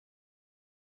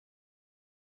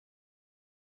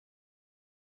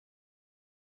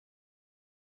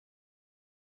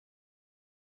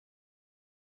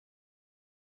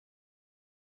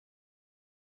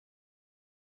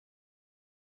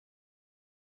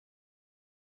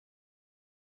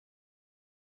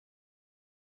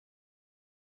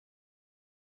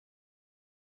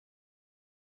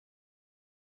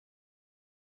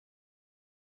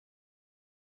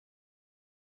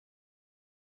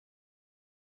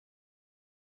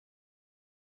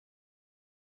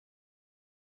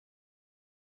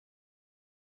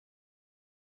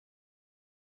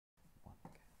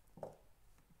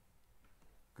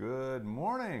Good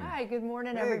morning. Hi, good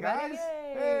morning, Hey everybody. guys.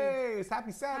 Yay. Hey, it's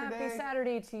happy Saturday. Happy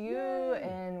Saturday to you. Yay.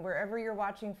 And wherever you're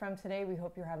watching from today, we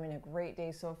hope you're having a great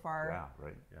day so far. Yeah,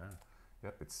 right. Yeah.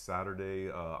 Yep, it's Saturday,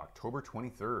 October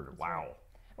 23rd. Wow. Right.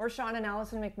 We're Sean and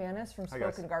Allison McManus from Hi,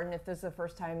 guys. Spoken Garden. If this is the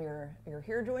first time you're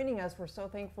here joining us, we're so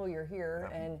thankful you're here.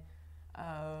 Yep.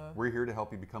 And We're here to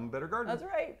help you become a better gardener. that's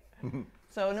right.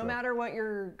 So no matter what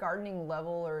your gardening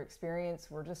level or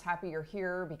experience, we're just happy you're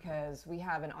here because we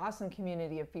have an awesome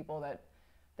community of people that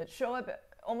show up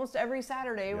almost every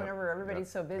Saturday Yep, whenever everybody's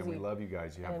so busy. And we love you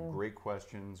guys. You have And- great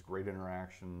questions, great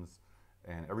interactions,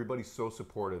 and everybody's so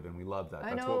supportive, and we love that.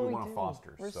 I That's know what we we want to do.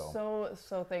 foster. We're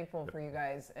so thankful for you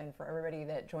guys and for everybody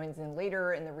that joins in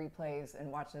later in the replays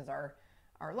and watches our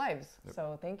lives. Yep.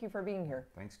 So thank you for being here.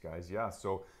 Thanks, guys. Yeah,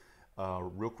 so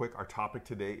real quick, our topic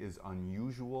today is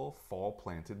unusual fall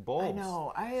planted bulbs. I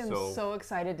know. I am so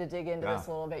excited to dig into this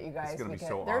a little bit, you guys. It's going to be because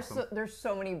so awesome. there's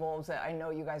so many bulbs that I know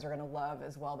you guys are going to love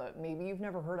as well that maybe you've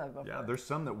never heard of before. Yeah, there's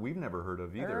some that we've never heard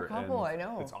of either. There are a couple, and I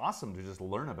know. It's awesome to just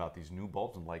learn about these new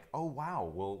bulbs and like, oh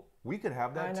wow, well, we could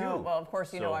have that I know. too. Well, of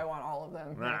course, you know So- I want all of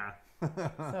them. Nah.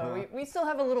 So we still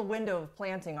have a little window of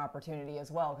planting opportunity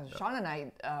as well because Sean and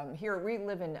I here we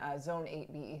live in Zone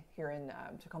 8B here in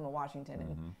Tacoma, Washington,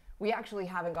 and we actually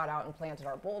haven't got out and planted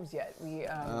our bulbs yet. We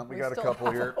got a still couple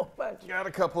have here. a whole bunch. Got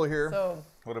a couple here. So-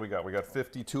 what do we got? We got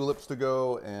 50 tulips to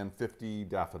go and 50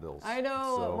 daffodils. I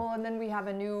know. So, Well, and then we have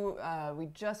a new. We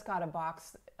just got a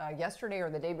box yesterday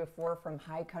or the day before from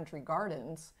High Country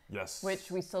Gardens. Yes. Which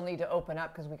we still need to open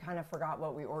up because we kind of forgot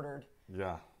what we ordered.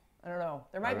 Yeah. I don't know.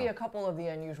 There might be a couple of the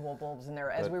unusual bulbs in there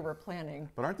as we were planning.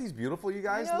 But aren't these beautiful, you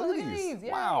guys? I know, Look look at at these. these,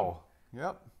 yay. Wow.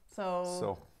 Yep.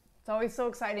 So it's always so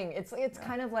exciting. It's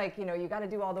kind of like, you got to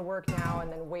do all the work now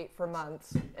and then wait for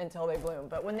months until they bloom.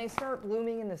 But when they start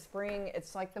blooming in the spring,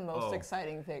 it's like the most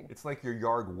exciting thing. It's like your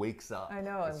yard wakes up. I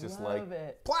know, It's I just love like,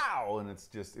 it. plow! And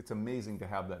it's amazing to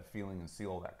have that feeling and see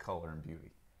all that color and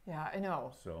beauty. Yeah, I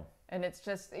know. So. And it's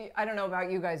just, I don't know about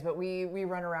you guys, but we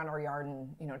run around our yard and,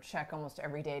 check almost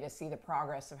every day to see the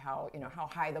progress of how, how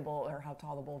high the bulb or how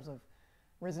tall the bulbs have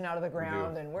risen out of the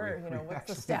ground and where, We what's the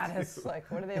actually status? do. Like,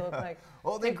 what do they look like?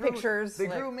 Oh, Take pictures. They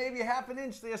like- grew maybe half an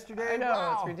inch yesterday. I know,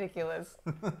 Wow. it's ridiculous.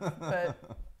 But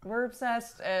we're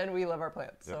obsessed and we love our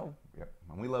plants. So Yep.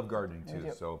 And we love gardening We too.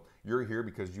 do. So you're here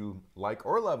because you like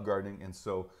or love gardening. And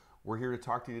so we're here to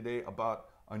talk to you today about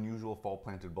unusual fall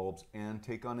planted bulbs and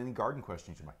take on any garden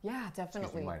questions you might, yeah,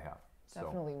 definitely. have. So,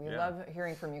 Definitely. We yeah. love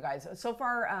hearing from you guys. So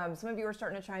far, some of you are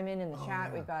starting to chime in the chat.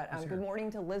 yeah. We've got Who's good here?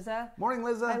 morning to Liza. Morning,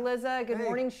 Liza. Hi, Liza. Good Hey.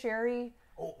 morning, Sherry.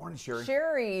 Oh, morning, Sherry.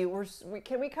 Sherry,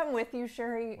 can we come with you,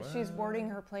 Sherry? She's boarding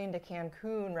her plane to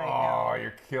Cancun right Oh, now.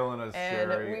 you're killing us,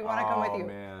 And Sherry. we want to come with Oh, you.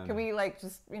 Man. Can we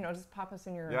just pop us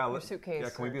in your suitcase? Yeah,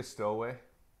 can we be a stowaway?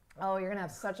 Oh, you're gonna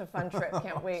have such a fun trip.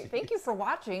 Can't wait. Thank you for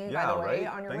watching, Yeah, by the way,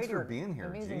 right? on your Thanks way for to being here.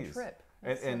 amazing Jeez. trip. And,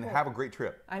 That's so cool. have a great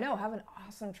trip. I know, have an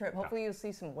awesome trip. Hopefully you'll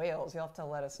see some whales. You'll have to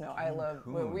let us know.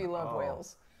 We love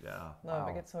whales. Yeah. Love. Wow.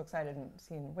 I get so excited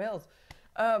seeing whales.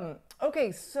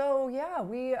 Okay, so yeah,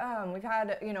 we've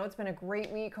had, it's been a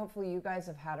great week. Hopefully you guys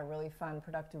have had a really fun,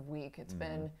 productive week. It's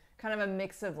been kind of a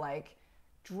mix of like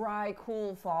dry,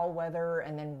 cool fall weather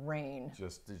and then rain.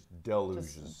 Just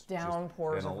deluges. Just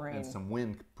downpours of rain. And some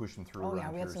wind pushing through Oh around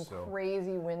yeah, we had here, some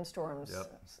crazy windstorms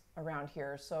Yep. around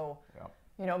here. So,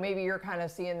 Yep. maybe you're kind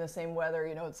of seeing the same weather.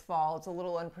 It's fall. It's a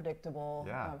little unpredictable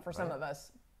Yeah, for some right. of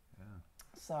us. Yeah.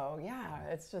 So yeah,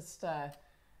 it's just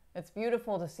it's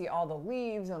beautiful to see all the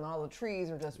leaves and all the trees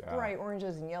are just Yeah. bright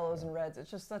oranges and yellows and reds. It's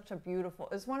just such a beautiful.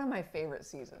 It's one of my favorite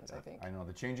seasons, I think. I know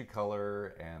the change of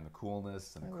color and the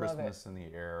coolness and the love crispness in the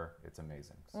air. It's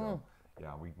amazing. So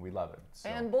yeah, we love it. So.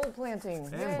 And bulb planting.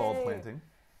 And bulb Yay! planting.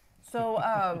 So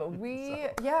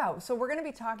so we're going to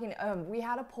be talking. We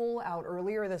had a poll out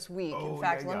earlier this week. Oh, In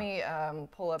fact, yeah, let me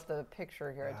pull up the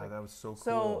picture here. Yeah, that was so cool.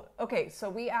 So okay, so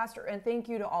we asked her, and thank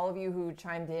you to all of you who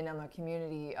chimed in on the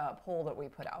community poll that we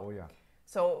put out. Oh yeah.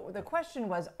 So the question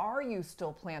was, are you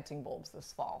still planting bulbs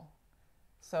this fall?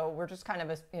 So we're just kind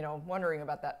of wondering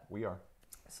about that. We are.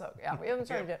 So yeah, we haven't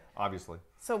started yet. Obviously.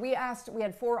 So we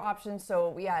had 4 options. So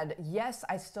we had, yes,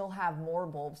 I still have more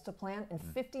bulbs to plant. And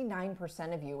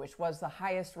 59% of you, which was the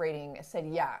highest rating, said,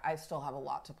 yeah, I still have a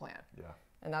lot to plant. Yeah.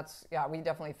 And that's, we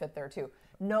definitely fit there too.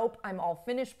 Nope, I'm all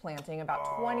finished planting. About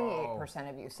 28%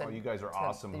 of you said. Oh, you guys are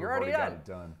awesome. You're already got done. it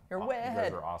done. You're way You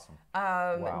ahead. guys are awesome.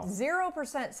 Wow.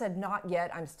 0% said not yet.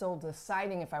 I'm still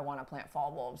deciding if I want to plant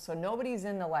fall bulbs. So nobody's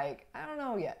in the like, I don't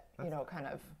know yet, kind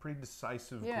of. Pretty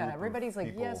decisive. Yeah, group of everybody's like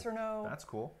people. yes or no. That's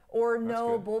cool. Or That's no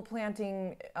good. bulb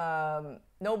planting,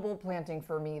 no bulb planting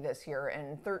for me this year,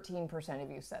 and 13% of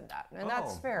you said that, and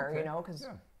that's Oh, fair, okay. because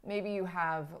Yeah. maybe you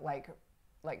have like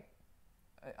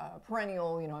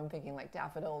perennial, I'm thinking like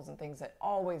daffodils and things that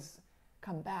always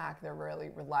come back. They're really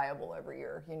reliable every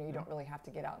year. You don't really have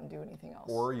to get out and do anything else.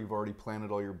 Or you've already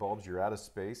planted all your bulbs, you're out of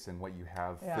space, and what you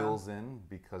have fills in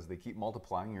because they keep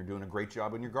multiplying. You're doing a great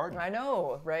job in your garden. I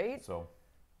know, right? So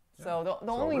the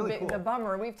only really cool. the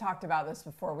bummer, we've talked about this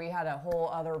before. We had a whole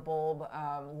other bulb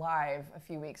live a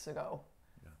few weeks ago.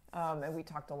 And we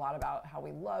talked a lot about how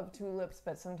we love tulips,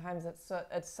 but sometimes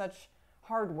it's such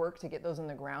hard work to get those in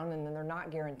the ground, and then they're not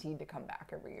guaranteed to come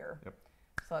back every year. Yep.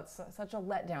 So it's such a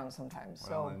letdown sometimes.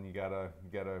 Well, and you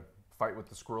gotta fight with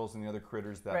the squirrels and the other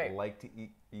critters that like to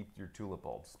eat your tulip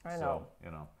bulbs. I know.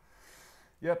 So,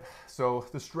 Yep. So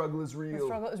the struggle is real. The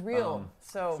struggle is real.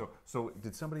 So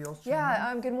did somebody else?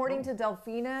 Yeah. Good morning to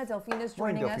Delphina. Delphina's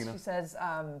joining us. Delphina. She says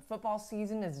football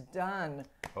season is done.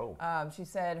 Oh. She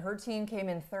said her team came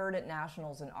in third at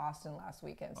nationals in Austin last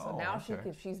weekend. So now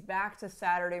she's back to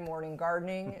Saturday morning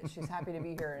gardening. She's happy to be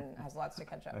here and has lots to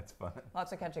catch up. That's fun.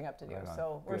 Lots of catching up to do. Right on.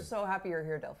 So we're Good. so happy you're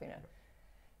here, Delphina.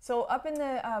 So up in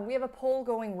the we have a poll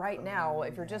going right now.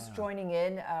 If you're just joining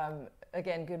in.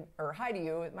 Again, hi to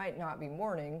you. It might not be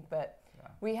morning, but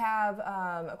we have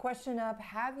a question up.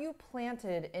 Have you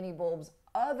planted any bulbs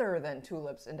other than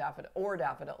tulips and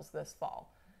daffodils this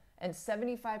fall? And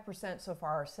 75% so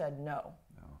far said no.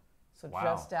 So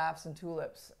just daffs and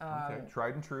tulips. Okay,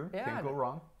 tried and true. Can't go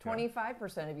wrong.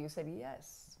 25% of you said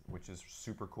yes. Which is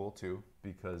super cool too,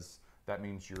 because that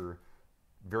means you're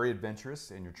very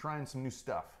adventurous and you're trying some new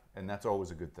stuff, and that's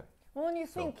always a good thing. Well, and you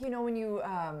think, when you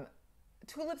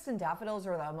tulips and daffodils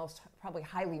are the most probably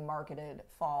highly marketed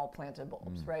fall planted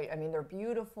bulbs, right? I mean, they're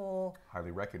beautiful. Highly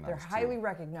recognized. They're highly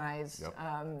recognized.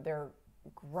 Yep. They're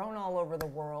grown all over the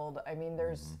world. I mean,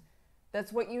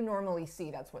 that's what you normally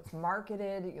see. That's what's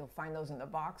marketed. You'll find those in the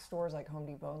box stores like Home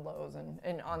Depot and Lowe's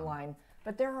and online.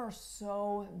 But there are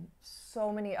so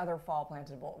many other fall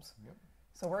planted bulbs. Yep.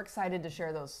 So we're excited to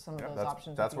share some of those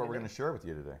options. That's what we're going to share with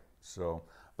you today. So.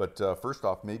 But first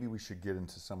off, maybe we should get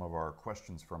into some of our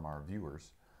questions from our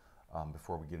viewers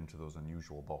before we get into those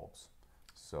unusual bulbs.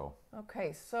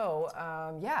 Okay,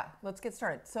 let's get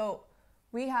started. So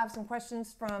we have some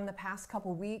questions from the past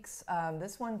couple weeks.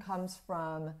 This one comes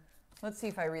from, let's see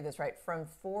if I read this right, from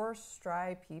Four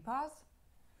Stry Peepaws.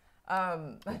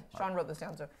 Sean wrote this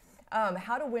down. So,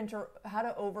 how to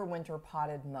overwinter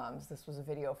potted mums. This was a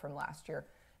video from last year.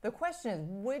 The question is,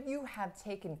 would you have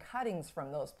taken cuttings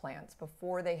from those plants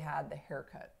before they had the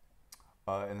haircut?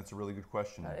 And it's a really good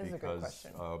question because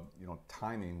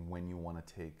timing when you want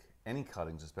to take any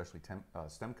cuttings, especially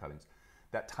stem cuttings,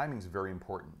 that timing is very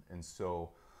important. And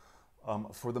so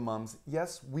for the mums,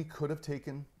 yes, we could have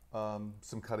taken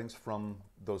some cuttings from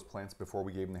those plants before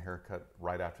we gave them the haircut,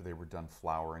 right after they were done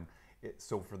flowering.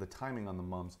 So for the timing on the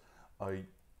mums,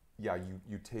 you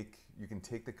can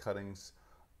take the cuttings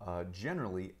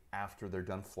generally after they're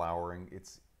done flowering.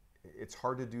 It's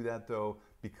hard to do that though,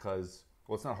 because,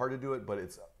 well, it's not hard to do it, but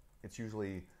it's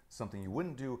usually something you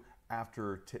wouldn't do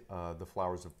after the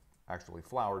flowers have actually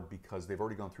flowered, because they've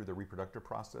already gone through the reproductive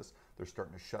process. They're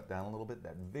starting to shut down a little bit.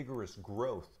 That vigorous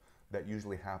growth that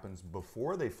usually happens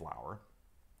before they flower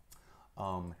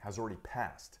has already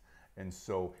passed. And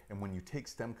when you take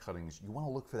stem cuttings, you want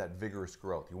to look for that vigorous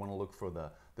growth. You want to look for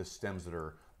the stems that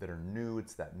are new.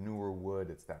 It's that newer wood.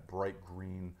 It's that bright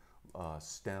green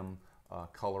stem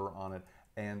color on it,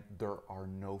 and there are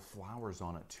no flowers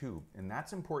on it too. And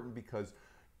that's important, because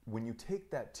when you take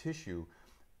that tissue,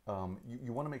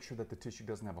 you want to make sure that the tissue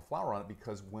doesn't have a flower on it,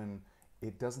 because when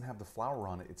it doesn't have the flower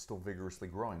on it, it's still vigorously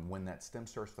growing. When that stem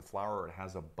starts to flower or it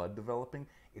has a bud developing,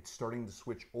 it's starting to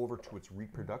switch over to its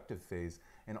reproductive phase,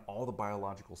 and all the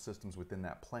biological systems within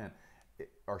that plant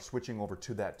are switching over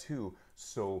to that too.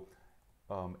 So,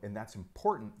 and that's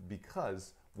important,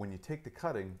 because when you take the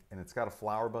cutting and it's got a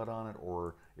flower bud on it,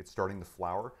 or it's starting to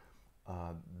flower,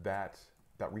 that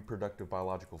reproductive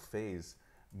biological phase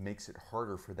makes it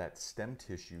harder for that stem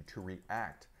tissue to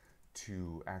react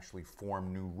to actually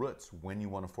form new roots when you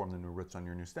want to form the new roots on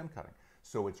your new stem cutting.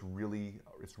 So it's really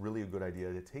a good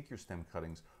idea to take your stem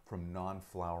cuttings from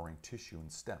non-flowering tissue and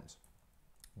stems.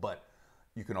 But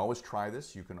you can always try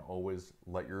this. You can always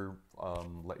let your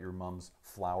mums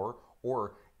flower,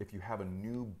 or if you have a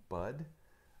new bud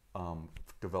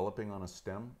developing on a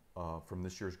stem from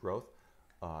this year's growth,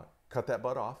 cut that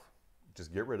bud off.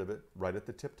 Just get rid of it right at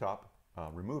the tip top.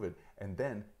 Remove it, and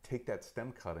then take that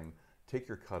stem cutting. Take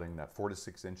your cutting, that 4 to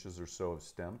 6 inches or so of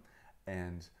stem,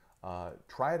 and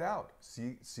try it out.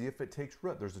 See if it takes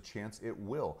root. There's a chance it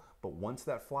will. But once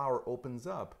that flower opens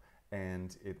up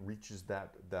and it reaches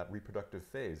that reproductive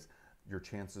phase, your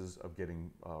chances of getting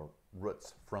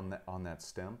roots on that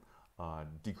stem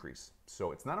decrease.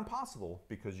 So it's not impossible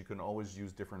because you can always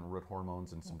use different root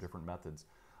hormones and some different methods,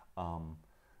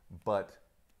 but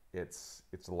it's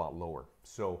a lot lower.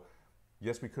 So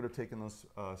yes, we could have taken those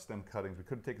stem cuttings. We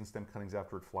could have taken stem cuttings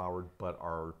after it flowered, but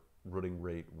our rooting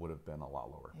rate would have been a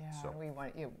lot lower. Yeah, so we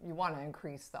want you want to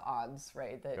increase the odds,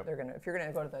 right? That they're gonna, if you're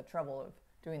gonna go to the trouble of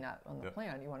doing that on the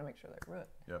plant, you want to make sure they root.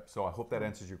 Yep. So I hope that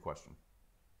answers your question.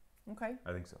 Okay.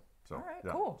 I think so. So, all right,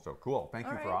 cool. So cool. Thank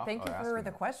you for Thank you for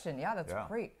the question. Yeah, that's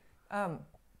great.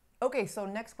 Okay, so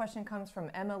next question comes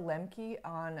from Emma Lemke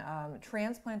on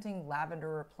transplanting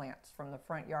lavender plants from the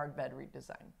front yard bed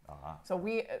redesign. So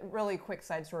we, really quick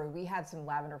side story, we had some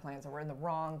lavender plants that were in the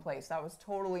wrong place. That was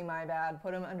totally my bad.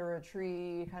 Put them under a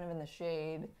tree, kind of in the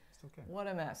shade. It's okay. What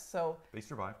a mess. So they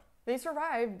survived. They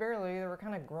survived, barely. They were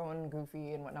kind of growing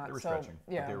goofy and whatnot. They were stretching,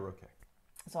 but they were okay.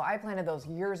 So I planted those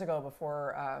years ago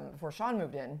before Sean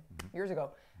moved in, years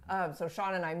ago. So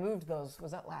Sean and I moved those,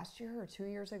 was that last year or 2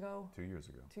 years ago? 2 years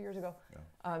ago. 2 years ago.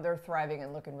 Yeah. They're thriving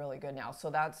and looking really good now. So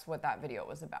that's what that video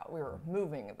was about. We were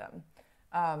moving them.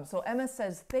 So Emma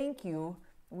says, thank you.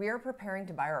 We are preparing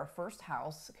to buy our first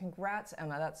house. Congrats,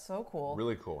 Emma. That's so cool.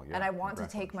 Really cool. Yeah. And I want to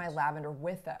take my lavender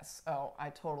with us. Oh, I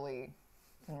totally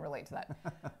can relate to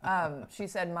that. She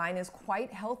said, mine is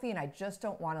quite healthy and I just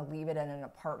don't want to leave it in an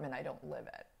apartment I don't live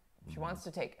at. She wants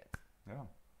to take it. Yeah.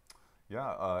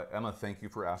 Yeah, Emma, thank you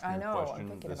for asking the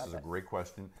question. This is a great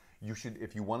question. You should,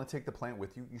 if you want to take the plant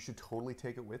with you, you should totally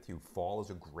take it with you. Fall is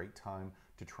a great time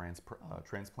to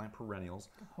transplant perennials.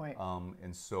 Good point.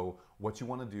 And so what you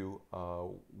want to do,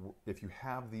 if you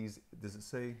have these, does it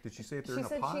say, did she say if they're in a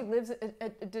pot? She said she lives,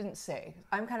 it didn't say.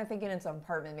 I'm kind of thinking it's an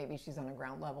apartment, maybe she's on a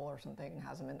ground level or something and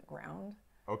has them in the ground.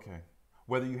 Okay.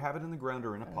 Whether you have it in the ground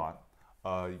or in a pot,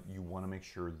 you want to make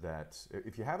sure that,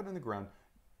 if you have it in the ground,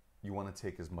 you want to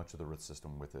take as much of the root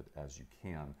system with it as you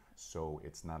can, so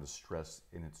it's not as stressed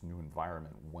in its new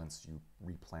environment once you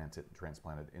replant it and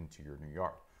transplant it into your new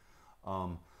yard.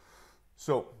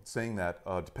 So saying that,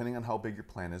 depending on how big your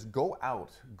plant is, go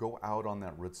out on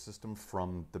that root system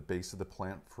from the base of the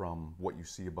plant, from what you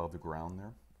see above the ground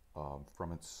there,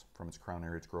 from its crown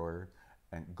area, its grow area,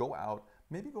 and go out.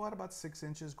 Maybe go out about 6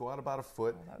 inches, go out about a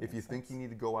foot. If you think you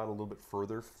need to go out a little bit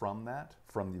further from that,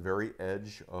 from the very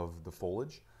edge of the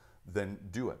foliage, then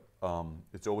do it.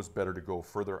 It's always better to go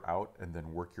further out and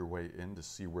then work your way in to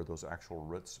see where those actual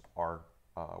roots are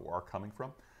coming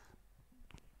from.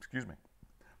 Excuse me.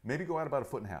 Maybe go out about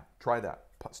 1.5 feet. Try that.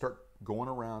 Start going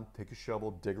around, take a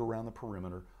shovel, dig around the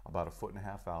perimeter about 1.5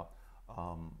 feet out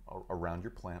around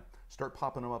your plant. Start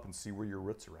popping them up and see where your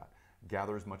roots are at.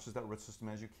 Gather as much of that root system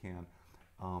as you can.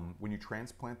 When you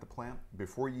transplant the plant,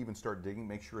 before you even start digging,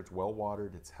 make sure it's well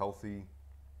watered, it's healthy.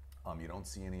 You don't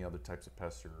see any other types of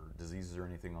pests or diseases or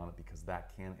anything on it, because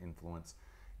that can influence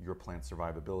your plant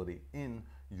survivability in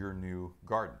your new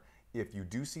garden. If you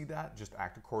do see that, just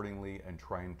act accordingly and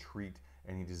try and treat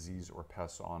any disease or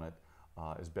pests on it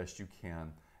as best you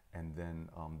can. And then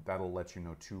that'll let you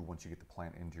know too, once you get the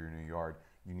plant into your new yard,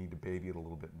 you need to baby it a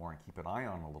little bit more and keep an eye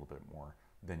on it a little bit more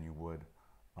than you would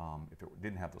if it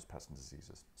didn't have those pests and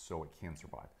diseases, so it can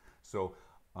survive. So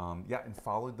yeah, and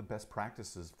follow the best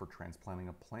practices for transplanting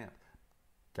a plant.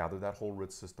 Gather that whole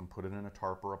root system, put it in a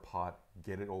tarp or a pot,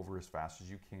 get it over as fast as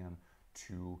you can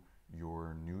to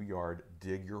your new yard.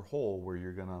 Dig your hole where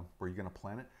you're gonna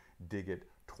plant it. Dig it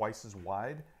twice as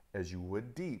wide as you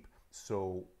would deep,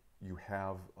 so you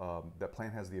have that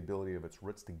plant has the ability of its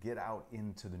roots to get out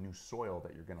into the new soil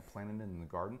that you're going to plant it in the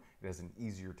garden. It has an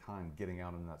easier time getting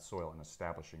out in that soil and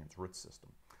establishing its root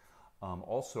system.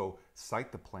 Also,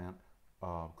 site the plant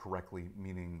correctly,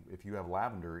 meaning if you have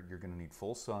lavender, you're going to need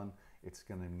full sun. It's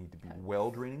going to need to be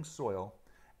well-draining soil,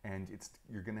 and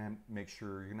you're going to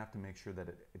have to make sure that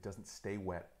it doesn't stay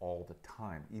wet all the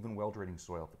time. Even well-draining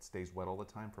soil, if it stays wet all the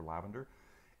time for lavender,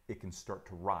 it can start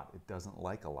to rot. It doesn't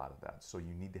like a lot of that. So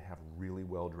you need to have really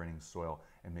well-draining soil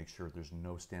and make sure there's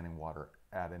no standing water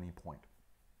at any point.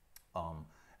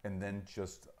 And then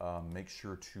just make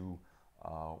sure to,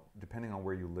 depending on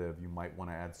where you live, you might want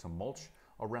to add some mulch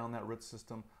around that root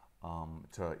system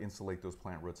to insulate those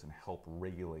plant roots and help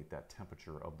regulate that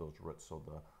temperature of those roots,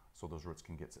 so those roots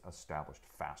can get established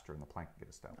faster and the plant can get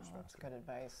established faster. That's good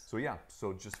advice. So yeah,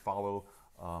 so just follow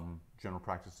general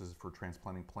practices for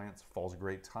transplanting plants. Fall's a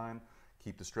great time.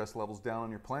 Keep the stress levels down on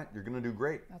your plant. You're going to do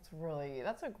great. That's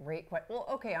a great question. Well,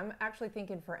 okay, I'm actually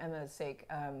thinking for Emma's sake,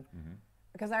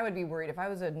 because I would be worried if I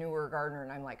was a newer gardener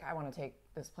and I'm like, I want to take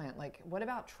this plant. Like, what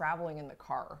about traveling in the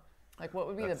car? Like, what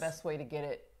would be the best way to get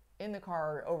it in the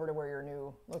car over to where your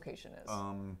new location is?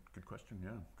 Good question.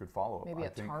 Yeah, good follow-up. Maybe a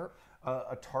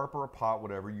tarp or a pot,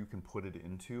 whatever you can put it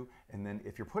into. And then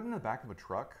if you're putting it in the back of a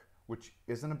truck, which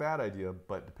isn't a bad idea,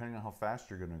 but depending on how fast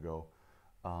you're going to go,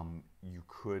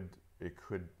 it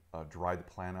could dry the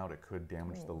plant out. It could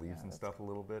damage the leaves and stuff a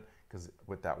little bit, because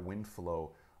with that wind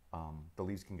flow, the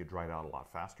leaves can get dried out a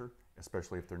lot faster,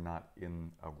 especially if they're not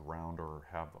in a ground or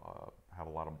have a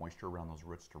lot of moisture around those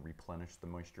roots to replenish the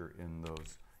moisture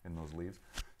in those leaves.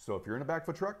 So if you're in a back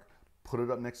foot truck, put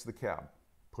it up next to the cab.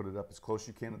 Put it up as close as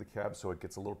you can to the cab so it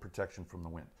gets a little protection from the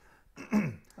wind.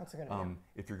 That's a good idea.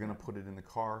 If you're going to put it in the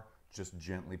car, just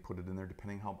gently put it in there,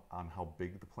 depending on how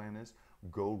big the plant is.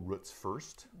 Go roots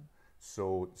first,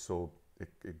 so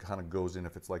it kind of goes in.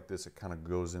 If it's like this, it kind of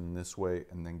goes in this way,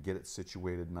 and then get it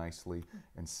situated nicely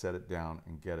and set it down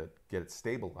and get it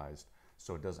stabilized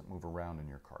so it doesn't move around in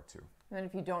your car too. And then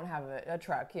if you don't have a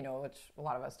truck, you know, which a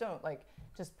lot of us don't, like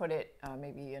just put it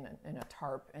maybe in a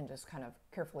tarp and just kind of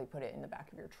carefully put it in the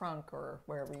back of your trunk or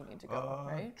wherever you need to go,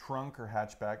 right? Trunk or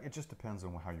hatchback. It just depends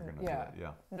on how you're going to do it.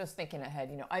 Yeah. I'm just thinking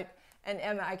ahead, you know. And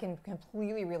Emma, I can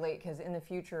completely relate, because in the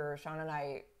future, Sean and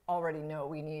I already know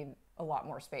we need a lot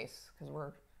more space, because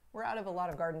we're out of a lot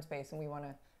of garden space and we want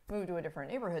to move to a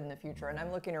different neighborhood in the future. And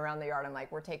I'm looking around the yard, I'm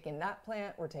like, we're taking that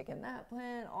plant, we're taking that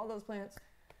plant, all those plants.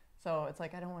 So it's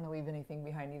like, I don't want to leave anything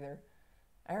behind either.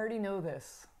 I already know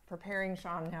this. Preparing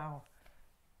Sean now.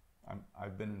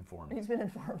 I've been informed. He's been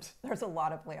informed. There's a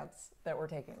lot of plants that we're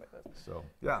taking with us. So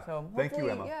yeah, so thank you,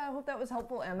 Emma. Yeah, I hope that was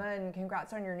helpful, Emma, and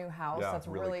congrats on your new house. Yeah, that's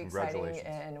really exciting,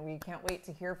 and we can't wait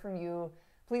to hear from you.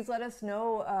 Please let us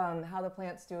know how the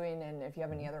plant's doing, and if you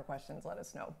have any other questions, let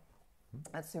us know.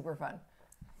 That's super fun.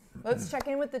 Let's check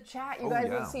in with the chat. You guys,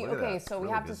 let's see. Okay, so we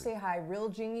have to say hi. Real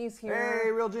Jingy's here. Hey,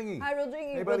 Real Jingy. Hi, Real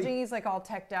Jingy. Hey, Real Jingy's like all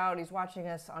teched out. He's watching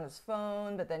us on his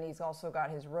phone, but then he's also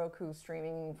got his Roku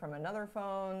streaming from another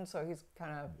phone. So he's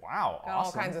kind of got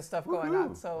all kinds of stuff going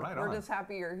on. So we're just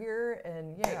happy you're here,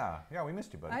 and yay. Yeah, we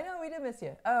missed you, buddy. I know, we did miss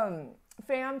you.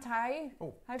 Fam Tai.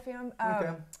 Oh. Hi, Fam.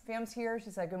 Fam. Fam's here. She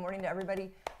said good morning to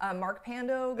everybody. Mark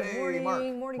Pando. Good morning.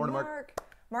 Mark. Morning, Mark.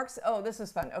 Mark's, this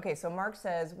is fun. Okay, so Mark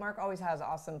says, Mark always has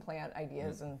awesome plant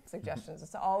ideas and suggestions.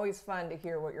 It's always fun to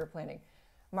hear what you're planting.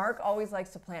 Mark always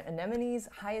likes to plant anemones,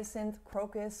 hyacinth,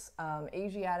 crocus,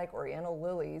 Asiatic oriental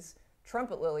lilies,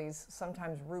 trumpet lilies,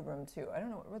 sometimes rubrum too. I don't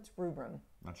know, what's rubrum?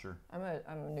 Not sure. I'm a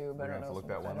noob, I don't know. Look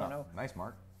that one I don't up. know. Nice,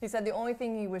 Mark. He said the only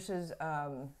thing he wishes,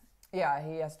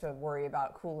 he has to worry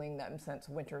about cooling them, since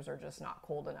winters are just not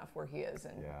cold enough where he is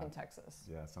in Texas.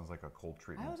 Yeah, it sounds like a cold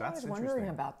treatment. I was always wondering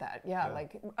about that. Yeah,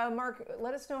 like Mark,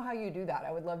 let us know how you do that.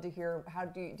 I would love to hear. How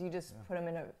do you just put them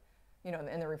in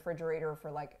in the refrigerator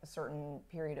for like a certain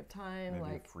period of time, maybe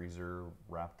like a freezer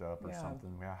wrapped up or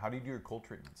something. Yeah, how do you do your cold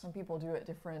treatments? Some people do it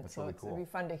different, That's so really cool. it'd be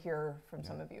fun to hear from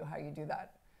some of you how you do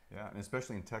that. Yeah, and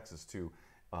especially in Texas too.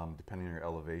 Depending on your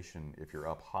elevation, if you're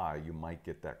up high, you might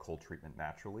get that cold treatment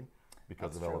naturally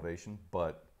because of elevation.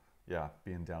 But yeah,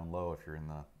 being down low, if you're in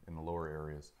the lower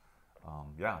areas,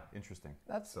 interesting.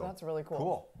 That's really cool.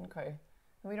 Cool. Okay.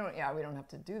 We don't have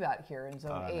to do that here in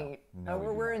Zone 8. No,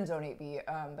 we're in Zone 8B,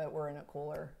 but we're in a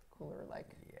cooler like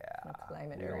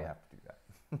climate area. We don't have to do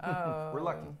that. We're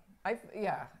lucky. I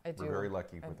do. We're very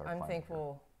lucky with our climate. I'm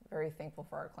thankful, very thankful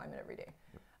for our climate every day.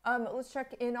 Yep. Let's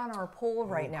check in on our poll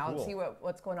right now and see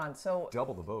what's going on. So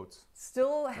double the votes.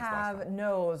 Still have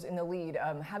no's in the lead.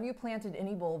 Have you planted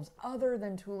any bulbs other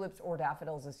than tulips or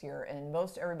daffodils this year? And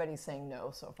most everybody's saying no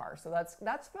so far. So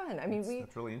that's fun. I mean,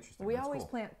 that's really interesting. We always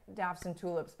plant daffs and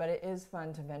tulips, but it is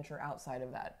fun to venture outside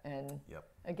of that. And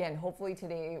again, hopefully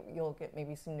today you'll get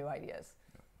maybe some new ideas.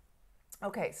 Yep.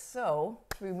 Okay, so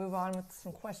should we move on with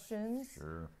some questions?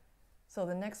 Sure. So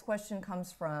the next question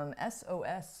comes from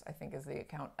SOS, I think is the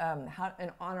account, on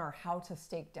our How to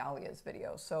Stake Dahlias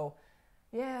video. So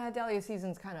yeah, dahlia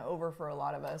season's kind of over for a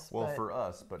lot of us. Well, for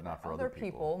us, but not for other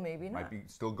people. Maybe not. Might be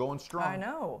still going strong. I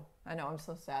know. I'm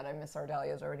so sad. I miss our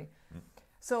dahlias already.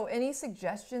 So any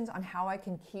suggestions on how I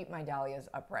can keep my dahlias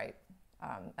upright?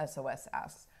 SOS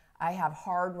asks. I have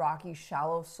hard, rocky,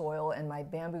 shallow soil and my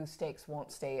bamboo stakes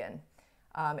won't stay in.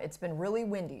 It's been really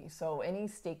windy. So any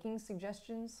staking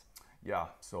suggestions? Yeah,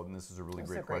 so this is a really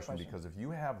great question, because if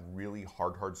you have really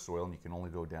hard soil and you can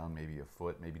only go down maybe a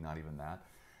foot, maybe not even that,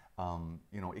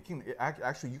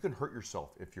 actually you can hurt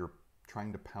yourself if you're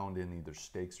trying to pound in either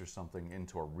stakes or something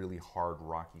into a really hard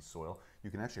rocky soil.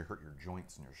 You can actually hurt your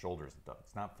joints and your shoulders.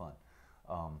 It's not fun.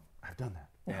 I've done that.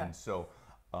 Yeah. And so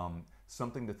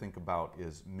something to think about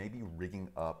is maybe rigging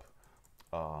up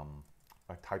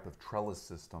a type of trellis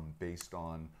system based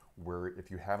on where, if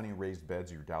you have any raised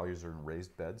beds, your dahlias are in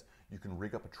raised beds, you can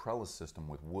rig up a trellis system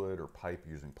with wood or pipe,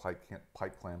 using pipe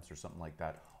clamps or something like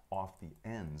that off the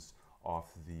ends,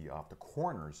 off the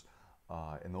corners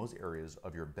in those areas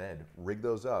of your bed. Rig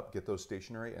those up, get those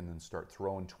stationary, and then start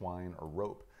throwing twine or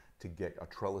rope to get a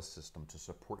trellis system to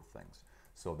support things.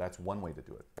 So that's one way to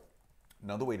do it.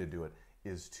 Another way to do it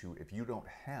is to, if you don't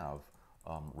have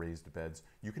raised beds,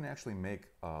 you can actually make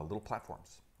little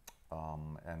platforms.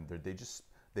 And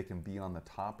they can be on the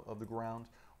top of the ground,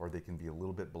 or they can be a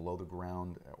little bit below the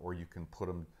ground, or you can put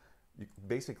them,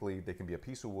 basically they can be a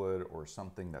piece of wood or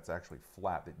something that's actually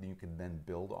flat that you can then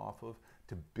build off of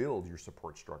to build your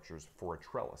support structures for a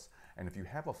trellis. And if you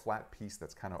have a flat piece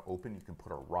that's kind of open, you can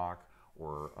put a rock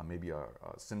or maybe a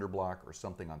cinder block or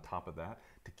something on top of that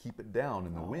to keep it down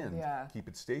in the wind, keep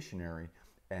it stationary,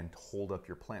 and hold up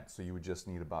your plant. So you would just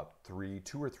need about 2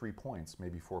 or 3 points,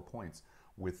 maybe 4 points,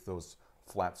 with those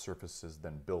flat surfaces,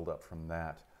 then build up from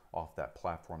that, off that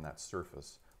platform, that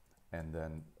surface, and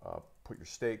then put your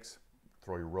stakes,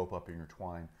 throw your rope up in your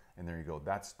twine, and there you go.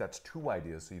 That's 2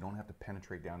 ideas, so you don't have to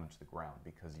penetrate down into the ground,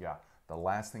 because the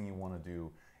last thing you want to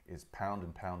do is pound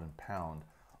and pound and pound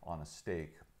on a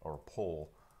stake or a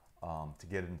pole to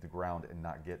get it into the ground and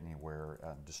not get anywhere,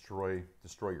 destroy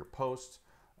your posts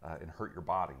and hurt your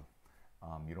body.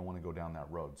 You don't want to go down that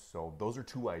road. So those are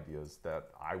 2 ideas that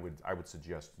I would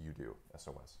suggest you do,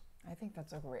 SOS. I think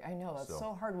that's a great, I know, that's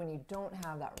so hard when you don't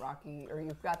have that rocky, or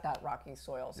you've got that rocky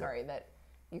soil, that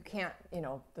you can't,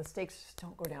 the stakes just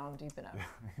don't go down deep enough.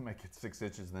 You might get 6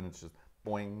 inches, then it's just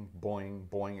boing, boing,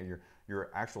 boing, and your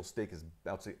actual stake is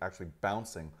actually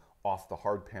bouncing off the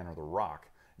hard pan or the rock,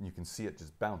 and you can see it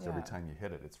just bounce every time you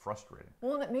hit it. It's frustrating.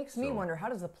 Well, and it makes me wonder, how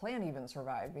does the plant even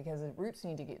survive? Because the roots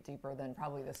need to get deeper than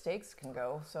probably the stakes can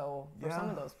go. So for some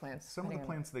of those plants, some of the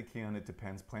plants they can. It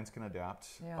depends. Plants can adapt.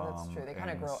 Yeah, that's true. They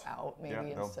kind of grow out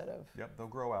maybe instead of. Yep, they'll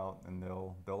grow out and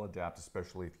they'll adapt,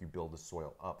 especially if you build the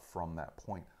soil up from that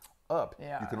point up.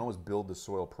 You can always build the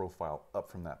soil profile up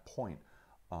from that point.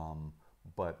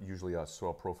 But usually a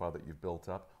soil profile that you've built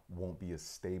up won't be as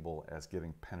stable as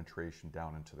getting penetration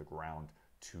down into the ground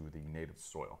to the native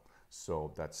soil.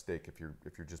 So that stake, if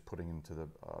you're just putting into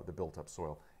the built-up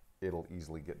soil, it'll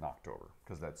easily get knocked over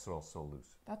because that soil's so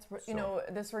loose.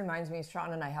 This reminds me,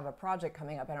 Sean and I have a project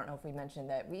coming up. I don't know if we mentioned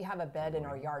that we have a bed in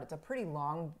our yard. It's a pretty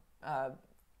long,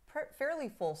 fairly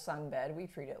full sun bed. We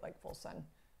treat it like full sun,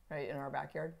 right, in our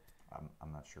backyard.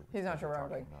 I'm not sure. He's not sure what I'm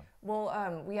doing.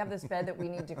 Well, we have this bed that we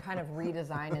need to kind of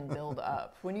redesign and build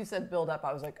up. When you said build up,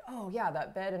 I was like, oh yeah,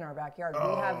 that bed in our backyard.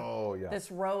 We have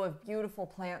this row of beautiful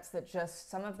plants that just,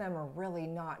 some of them are really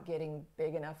not getting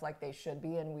big enough like they should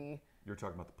be, and You're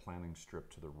talking about the planting strip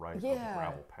to the right of the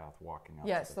gravel path walking out.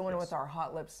 Yes, the one with our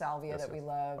hot lip salvia that we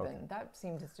love, and that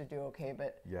seems to do okay,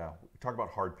 but... Yeah, talk about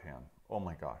hard pan. Oh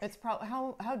my gosh. It's probably,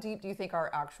 how deep do you think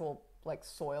our actual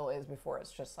soil is before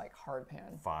it's just like hard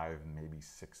pan? 5, maybe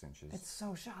 6 inches. It's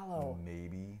so shallow.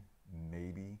 Maybe,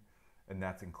 and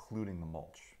that's including the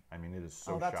mulch. I mean, it is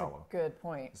so that's shallow. A good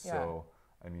point. So,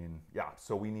 I mean,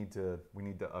 so we need to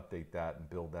update that and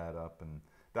build that up, and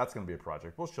that's going to be a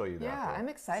project. We'll show you that. Yeah, I'm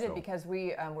excited because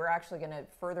we're actually going to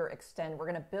further extend.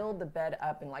 We're going to build the bed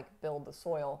up and build the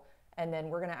soil, and then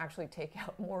we're going to actually take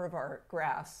out more of our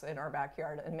grass in our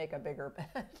backyard and make a bigger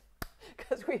bed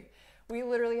because we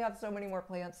literally have so many more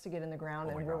plants to get in the ground,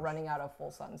 and we're running out of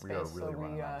full sun space. We are really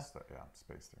running out of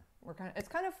space there. It's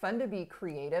kind of fun to be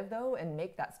creative though and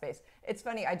make that space. It's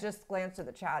funny. I just glanced at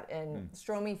the chat and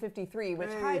Stromy53,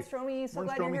 which hi Stromy, so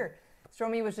glad you're here.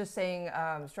 Stromy was just saying,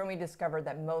 Stromy discovered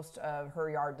that most of her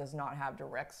yard does not have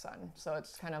direct sun. So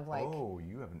it's kind of like... Oh,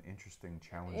 you have an interesting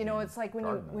challenge. It's like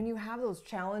when you have those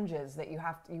challenges that you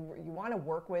want to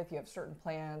work with, you have certain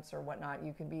plants or whatnot,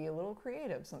 you can be a little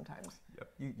creative sometimes.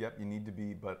 Yep, you need to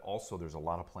be, but also there's a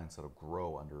lot of plants that'll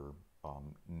grow under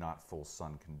not full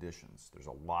sun conditions. There's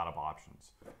a lot of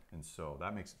options. And so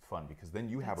that makes it fun because then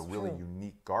you have a really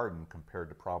unique garden compared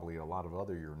to probably a lot of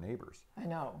your neighbors. I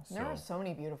know. There are so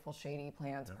many beautiful shady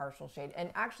plants, partial shade.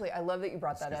 And actually, I love that you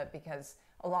brought that up because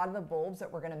a lot of the bulbs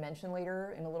that we're going to mention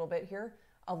later in a little bit here,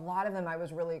 a lot of them I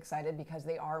was really excited because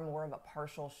they are more of a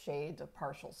partial shade to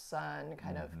partial sun,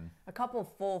 kind of a couple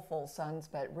full suns,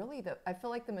 but really I feel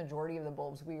like the majority of the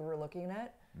bulbs we were looking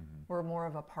at were more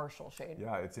of a partial shade.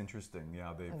 Yeah, it's interesting. Yeah,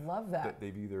 I love that.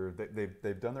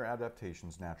 They've done their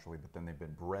adaptations naturally, but then they've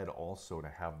been bred also to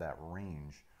have that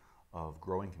range of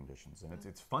growing conditions, and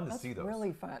it's fun to see those. That's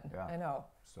really fun. Yeah. I know.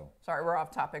 So sorry, we're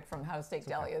off topic from how to stake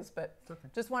dahlias, but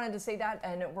just wanted to say that,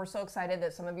 and we're so excited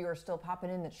that some of you are still popping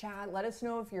in the chat. Let us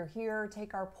know if you're here.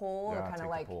 Take our poll, or kind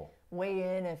of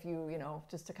weigh in if you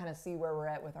just to kind of see where we're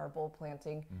at with our bulb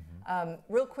planting.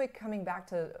 Real quick, coming back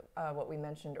to what we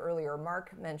mentioned earlier,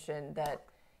 Mark mentioned that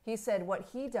he said what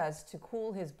he does to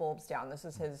cool his bulbs down. This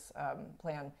is his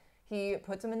plan. He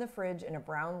puts them in the fridge in a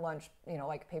brown lunch,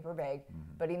 like paper bag,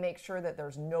 but he makes sure that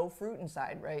there's no fruit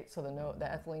inside, right? So the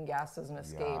ethylene gas doesn't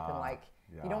escape, and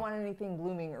You don't want anything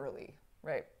blooming early,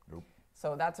 right? Nope.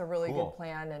 So that's a really Cool. good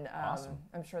plan, and Awesome.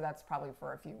 I'm sure that's probably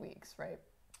for a few weeks, right?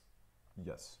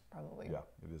 Yes. Probably. Yeah,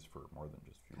 it is for more than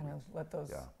just a few Kind weeks. of let those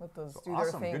So do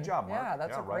awesome. their thing. Good job, Mark. Yeah,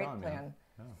 that's a right great on, plan. man.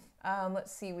 Yeah.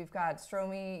 Let's see, we've got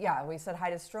Stromy. Yeah, we said hi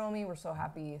to Stromy. We're so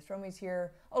happy Stromy's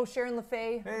here. Oh, Sharon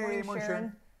LaFay. Hey, morning, morning, Sharon.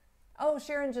 Sharon. Oh,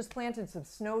 Sharon just planted some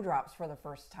snowdrops for the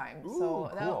first time. Ooh,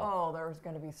 so cool. they're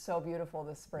going to be so beautiful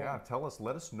this spring. Yeah,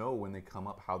 let us know when they come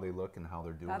up, how they look and how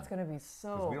they're doing. That's going to be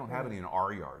so. Because we don't have any in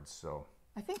our yards, so.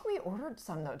 I think we ordered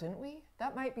some though, didn't we?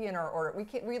 That might be in our order.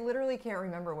 We literally can't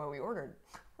remember what we ordered.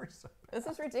 This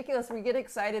is ridiculous. We get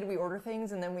excited, we order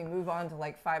things, and then we move on to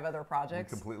like 5 other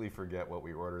projects. We completely forget what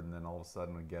we ordered, and then all of a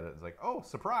sudden we get it. It's like, oh,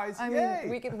 surprise! I Yay!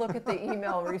 mean, we could look at the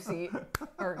email receipt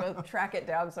or go track it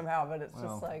down somehow, but it's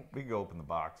just like we go open the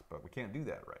box, but we can't do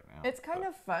that right now. it's kind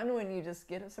of fun when you just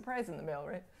get a surprise in the mail,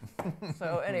 right?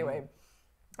 So anyway.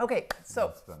 Okay,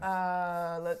 so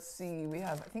let's see. We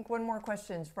have, I think, one more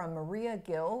question from Maria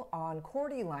Gill on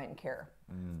cordyline care.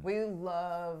 We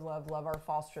love our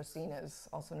false dracaenas,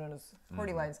 also known as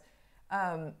cordylines.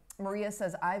 Maria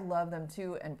says, I love them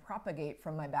too and propagate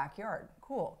from my backyard.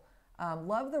 Cool.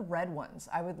 Love the red ones.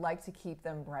 I would like to keep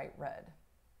them bright red.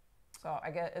 So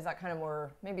I guess, is that kind of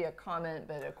more, maybe a comment,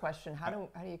 but a question? How do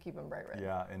you keep them bright red?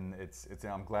 Yeah, and it's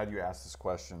I'm glad you asked this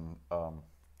question.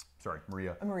 Sorry,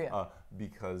 Maria. Maria.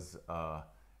 Because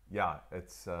yeah,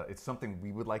 it's something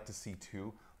we would like to see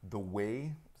too. The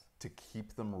way to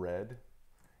keep them red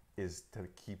is to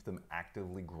keep them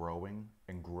actively growing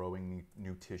and growing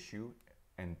new tissue,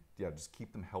 and yeah, just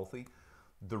keep them healthy.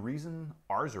 The reason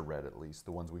ours are red, at least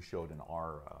the ones we showed in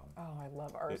our oh, I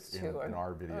love ours too. in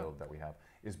our video that we have,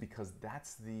 is because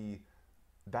that's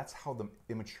how the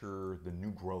immature, the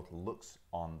new growth looks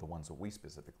on the ones that we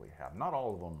specifically have. Not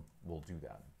all of them will do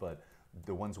that, but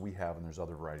the ones we have, and there's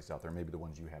other varieties out there, maybe the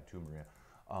ones you have too, Maria,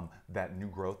 that new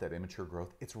growth, that immature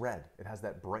growth, it's red. It has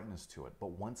that brightness to it.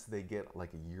 But once they get like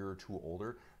a year or two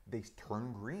older, they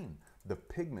turn green. The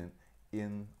pigment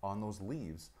on those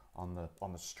leaves, on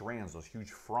the strands, those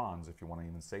huge fronds, if you want to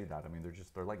even say that. I mean,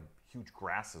 they're like huge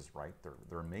grasses, right?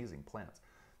 They're amazing plants.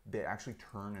 They actually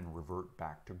turn and revert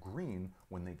back to green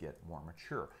when they get more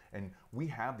mature. And we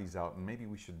have these out, and maybe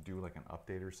we should do like an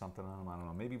update or something on them. I don't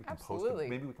know. Maybe we can post it.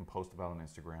 Maybe we can post about it on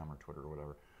Instagram or Twitter or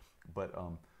whatever. But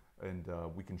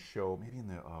we can show maybe in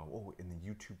the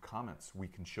YouTube comments we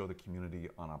can show the community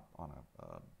on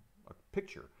a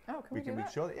picture. Oh, can we do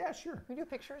that? Show that? Yeah, sure. Can we do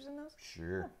pictures in those?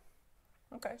 Sure.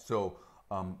 Oh. Okay. So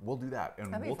we'll do that,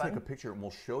 and we'll take a picture, and we'll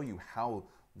show you how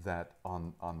that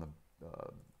on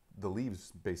the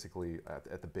leaves, basically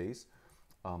at the base,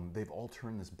 they've all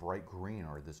turned this bright green,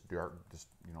 or this dark, this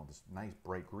nice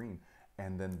bright green,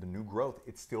 and then the new growth,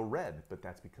 it's still red, but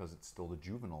that's because it's still the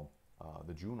juvenile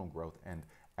growth. And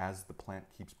as the plant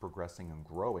keeps progressing and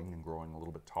growing a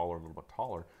little bit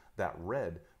taller, that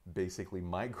red basically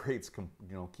migrates,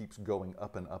 keeps going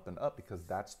up and up and up, because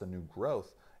that's the new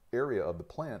growth area of the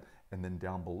plant. And then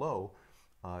down below,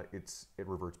 it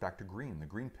reverts back to green, the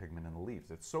green pigment in the leaves.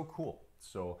 It's so cool.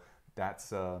 So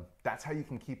that's how you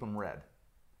can keep them red,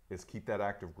 is keep that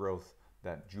active growth,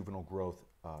 that juvenile growth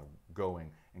going,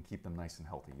 and keep them nice and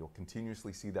healthy. You'll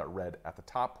continuously see that red at the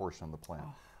top portion of the plant,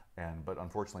 but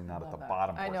unfortunately not at the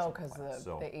bottom portion. I know, of the because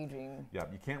plant. the aging. Yeah,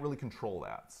 you can't really control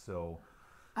that. So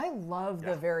I love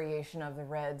the variation of the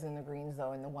reds and the greens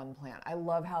though in the one plant. I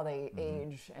love how they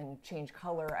age and change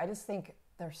color. I just think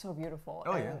they're so beautiful.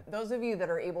 Oh, and yeah. Those of you that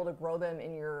are able to grow them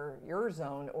in your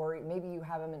zone, or maybe you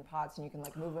have them in pots and you can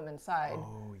like move them inside.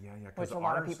 Oh yeah, yeah. Which a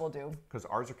lot of people do. Because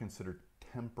ours are considered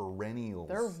temperennials.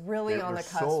 They're really on the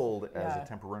cusp. They're sold as a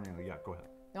temperennial. Yeah, go ahead.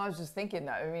 No, I was just thinking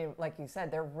that. I mean, like you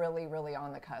said, they're really, really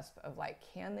on the cusp of like,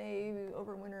 can they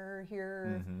overwinter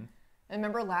here? And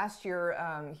remember last year,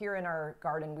 here in our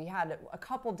garden, we had a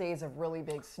couple days of really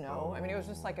big snow. I mean, it was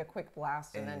just like a quick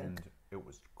blast, and then it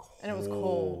was cold. And it was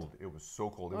cold. It was so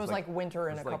cold. It was like winter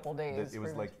in a couple days. It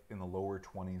was like in the lower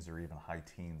 20s or even high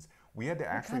teens. We had to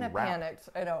actually kind of wrap. Panicked.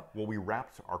 I know. Well, we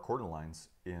wrapped our cordylines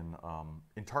in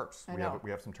tarps. I know.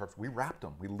 We have some tarps. We wrapped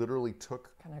them. We literally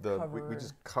took we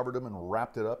just covered them and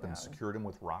wrapped it up and secured them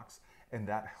with rocks, and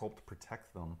that helped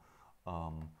protect them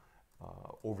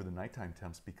over the nighttime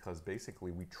temps, because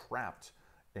basically we trapped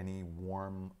any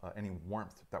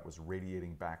warmth that was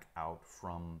radiating back out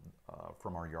from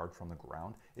our yard, from the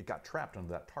ground. It got trapped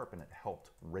under that tarp, and it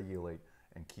helped regulate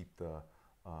and keep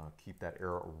that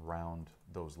air around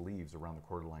those leaves, around the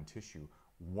cordyline tissue,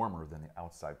 warmer than the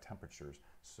outside temperatures.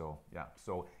 So yeah,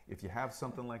 so if you have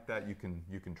something like that, you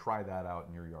can try that out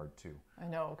in your yard too. I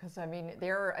know, because I mean,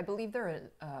 I believe they're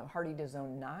hardy to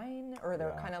zone 9, or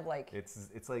they're kind of like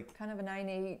it's like kind of a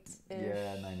 9-8-ish.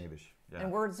 Yeah, 9-8-ish. Yeah.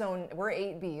 And we're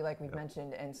 8B, like we've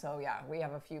mentioned, and so yeah, we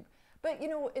have a few. But you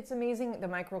know, it's amazing the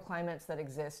microclimates that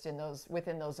exist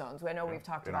within those zones. I know we've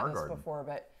talked about this before,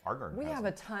 but we have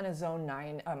a ton of zone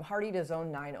 9, hardy to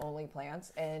zone 9 only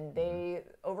plants, and they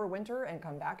overwinter and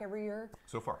come back every year.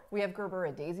 So far, we have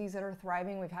Gerbera daisies that are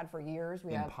thriving. We've had for years.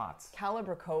 We have pots.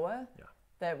 Calibrachoa. Yeah.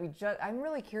 That I'm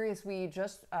really curious. We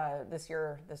just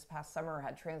this past summer,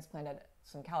 had transplanted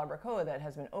some Calibrachoa that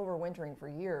has been overwintering for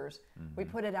years. We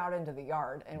put it out into the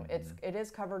yard, and it is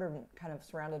covered and kind of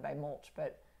surrounded by mulch,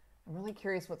 but I'm really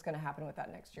curious what's going to happen with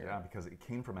that next year. Yeah, because it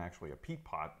came from actually a peat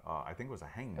pot. I think it was a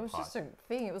hanging pot. It was just a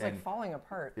thing. It was like falling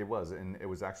apart. It was, and it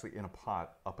was actually in a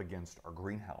pot up against our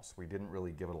greenhouse. We didn't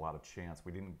really give it a lot of chance.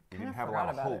 We didn't have a lot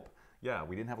of hope. Yeah,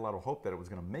 we didn't have a lot of hope that it was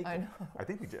going to make it. I know. I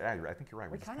think you're right.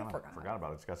 We just kind of forgot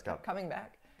about it. It just got coming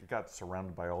back. It got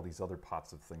surrounded by all these other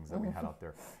pots of things that we had out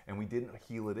there, and we didn't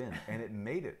heal it in, and it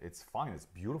made it. It's fine. It's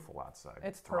beautiful outside.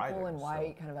 It's purple and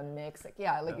white, kind of a mix. Like,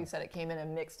 you said, it came in a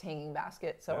mixed hanging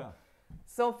basket. So. Yeah.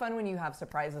 So fun when you have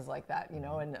surprises like that, you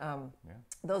know, and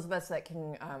those of us that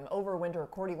can overwinter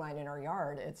cordyline in our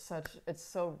yard, it's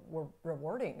so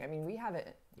rewarding. I mean, we have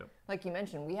it, like you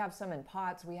mentioned, we have some in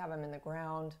pots, we have them in the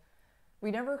ground. We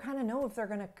never kind of know if they're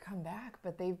going to come back,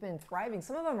 but they've been thriving.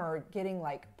 Some of them are getting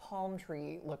like palm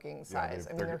tree looking size.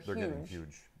 I mean, they're huge. Getting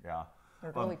huge, yeah.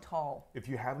 They're really tall. If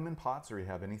you have them in pots, or you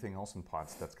have anything else in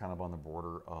pots that's kind of on the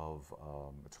border of,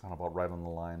 it's kind of right on the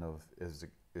line of, is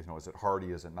it hardy,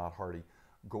 is it not hardy?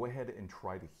 Go ahead and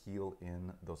try to heal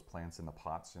in those plants in the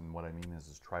pots. And what I mean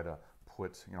is try to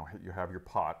put, you have your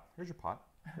pot. Here's your pot.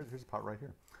 Here's a pot right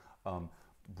here.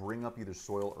 Bring up either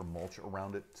soil or mulch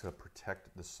around it to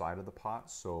protect the side of the pot.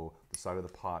 So the side of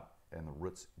the pot and the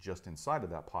roots just inside of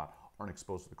that pot aren't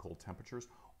exposed to the cold temperatures.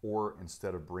 Or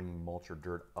instead of bringing mulch or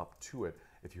dirt up to it,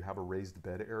 if you have a raised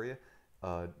bed area,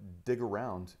 dig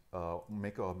around,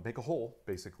 make a hole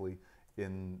basically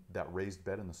in that raised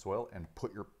bed in the soil, and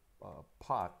put your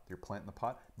your plant in the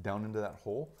pot, down into that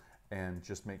hole, and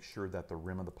just make sure that the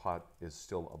rim of the pot is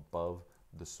still above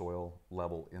the soil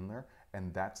level in there,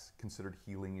 and that's considered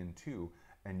healing in too.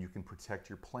 And you can protect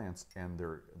your plants and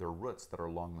their roots that are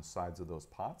along the sides of those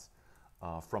pots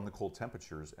from the cold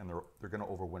temperatures, and they're going to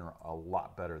overwinter a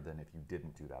lot better than if you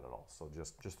didn't do that at all. So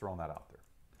just throwing that out there.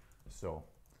 So.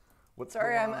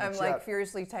 Sorry, I'm like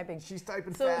furiously typing. She's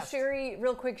typing fast. So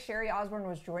real quick, Sherry Osborne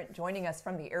was joining us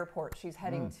from the airport. She's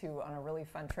heading on a really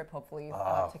fun trip, hopefully,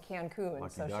 to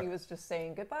Cancun. So she was just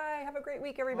saying, goodbye, have a great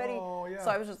week, everybody. Oh, yeah.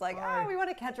 So I was just like, we want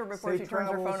to catch her before she turns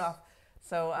her phone off.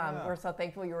 So we're so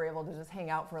thankful you were able to just hang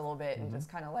out for a little bit and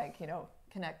just kind of like,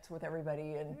 connect with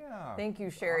everybody. And thank you,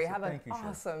 Sherry. Awesome.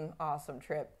 Have an awesome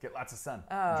trip. Get lots of sun.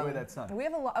 Enjoy that sun. We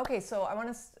have a lot. Okay, so I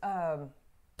want to...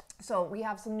 So we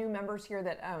have some new members here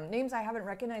that names I haven't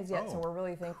recognized yet, so we're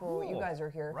really thankful you guys are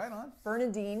here. Right on.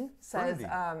 Bernadine says,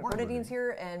 Bernadine's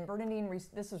here, and Bernadine,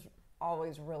 this is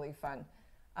always really fun.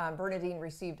 Bernadine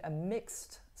received a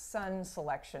mixed sun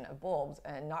selection of bulbs,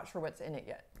 and not sure what's in it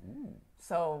yet. Ooh.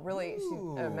 So really, she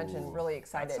mentioned really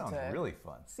excited to really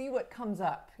fun. See what comes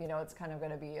up. It's kind of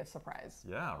going to be a surprise.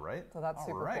 Yeah, right. So that's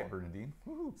super cool. Bernadine.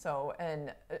 Woo-hoo. So,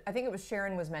 and I think it was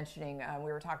Sharon was mentioning,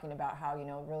 we were talking about how,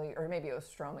 really, or maybe it was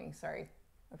Stromy, sorry,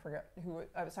 I forgot who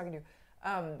I was talking to,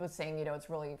 was saying, it's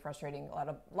really frustrating.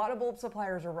 A lot of bulb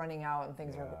suppliers are running out and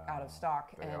things are out of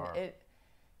stock.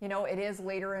 It is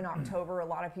later in October. A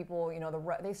lot of people,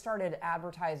 they started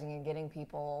advertising and getting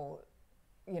people,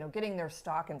 getting their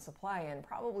stock and supply in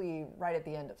probably right at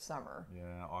the end of summer.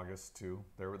 Yeah, August too.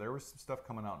 There was some stuff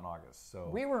coming out in August. So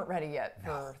we weren't ready yet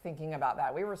for thinking about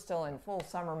that. We were still in full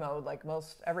summer mode like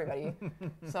most everybody.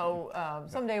 So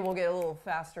someday we'll get a little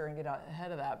faster and get out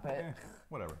ahead of that. But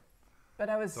whatever. But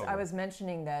I was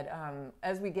mentioning that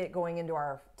as we get going into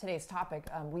our today's topic,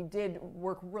 we did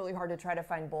work really hard to try to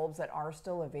find bulbs that are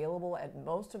still available at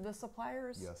most of the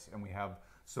suppliers. Yes, and we have.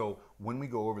 So when we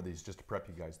go over these, just to prep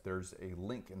you guys, there's a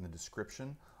link in the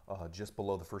description, just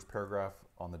below the first paragraph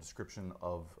on the description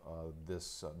of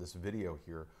this video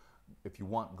here. If you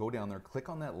want, go down there, click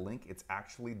on that link. It's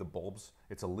actually the bulbs.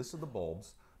 It's a list of the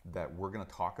bulbs that we're going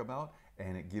to talk about,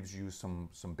 and it gives you some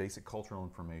basic cultural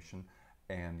information.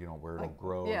 And where it'll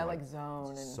grow, like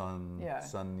zone and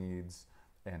sun needs,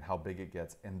 and how big it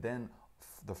gets. And then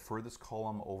the furthest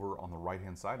column over on the right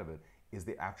hand side of it is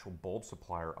the actual bulb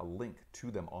supplier, a link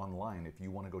to them online if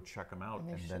you want to go check them out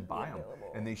and then buy them.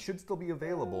 And they should still be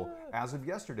available. As of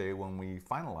yesterday, when we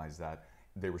finalized that,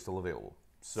 they were still available.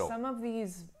 So some of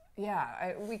these,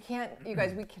 yeah, we can't, you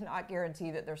guys, we cannot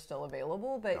guarantee that they're still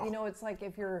available. But No. you know, it's like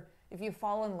if you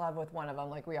fall in love with one of them,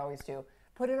 like we always do,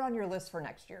 put it on your list for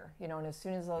next year. You know, and as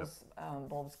soon as those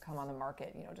bulbs come on the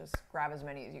market, you know, just grab as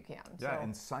many as you can. Yeah, so,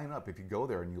 and sign up if you go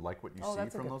there and you like what you see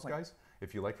that's a from good those point. guys.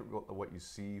 If you like what you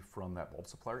see from that bulb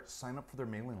supplier, sign up for their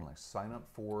mailing list. Sign up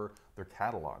for their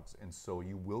catalogs, and so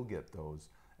you will get those,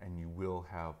 and you will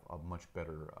have a much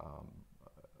better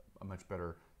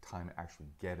time actually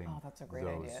getting. Oh, that's a great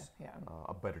those, idea. Yeah.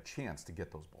 A better chance to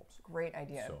get those bulbs. Great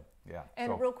idea. So yeah.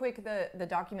 And so, real quick, the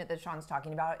document that Sean's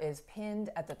talking about is pinned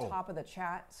at the top of the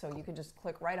chat, so you can just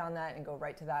click right on that and go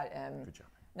right to that. good job.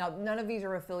 Now, none of these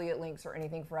are affiliate links or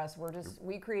anything for us.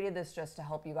 We created this just to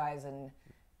help you guys, and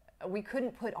we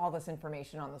couldn't put all this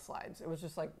information on the slides. It was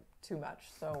just like too much.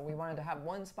 So we wanted to have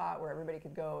one spot where everybody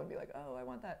could go and be like, oh, I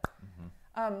want that.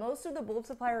 Most of the bulb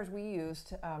suppliers we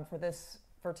used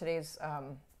for today's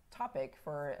topic,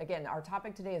 again, our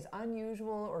topic today is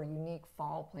unusual or unique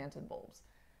fall planted bulbs.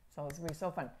 So it's going to be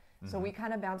so fun. So we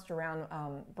kind of bounced around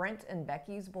Brent and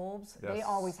Becky's bulbs. Yes. They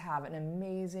always have an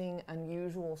amazing,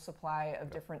 unusual supply of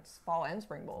different fall and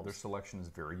spring bulbs. Their selection is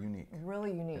very unique.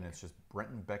 Really unique. And it's just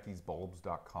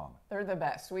BrentandBecky'sBulbs.com. They're the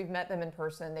best. We've met them in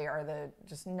person. They are the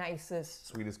just nicest,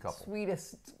 Sweetest couple.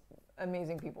 sweetest,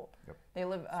 amazing people. Yep. They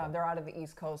live. They're out of the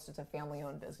East Coast. It's a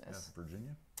family-owned business. Yeah,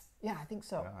 Virginia? Yeah, I think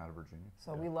so. Yeah, out of Virginia.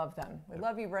 So we love them. We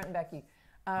love you, Brent and Becky.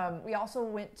 We also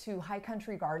went to High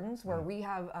Country Gardens, where we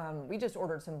have. We just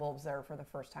ordered some bulbs there for the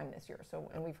first time this year.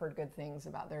 So, and we've heard good things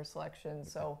about their selection.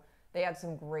 So they had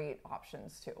some great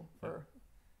options too for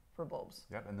bulbs.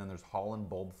 Yep, and then there's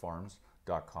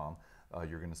HollandBulbFarms.com.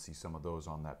 You're going to see some of those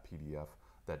on that PDF,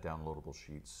 that downloadable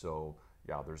sheet. So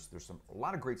yeah, there's a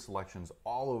lot of great selections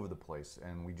all over the place,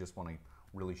 and we just want to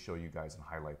really show you guys and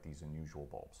highlight these unusual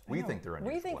bulbs. We think they're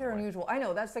unusual. We think they're unusual. I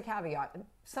know, that's the caveat.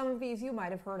 Some of these you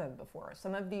might have heard of before.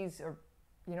 Some of these are,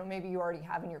 you know, maybe you already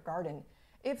have in your garden.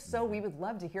 If so, we would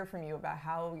love to hear from you about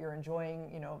how you're enjoying,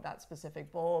 you know, that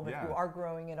specific bulb, if you are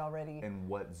growing it already. And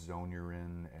what zone you're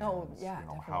in, and you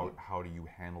know, how do you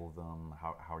handle them,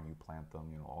 how do you plant them,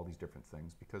 you know, all these different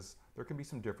things, because there can be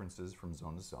some differences from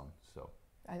zone to zone. So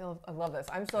I love this.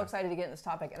 I'm so excited to get in this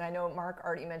topic. And I know Mark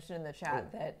already mentioned in the chat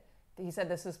that he said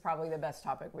this is probably the best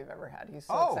topic we've ever had. He's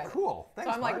so excited. Oh, cool. Thanks,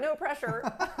 so I'm Mark. like, no pressure.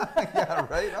 Yeah,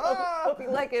 right? Hope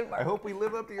you like it, Mark. I hope we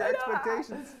live up to your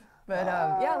expectations. But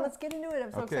yeah, let's get into it.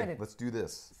 I'm so excited. Okay, let's do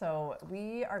this. So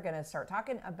we are going to start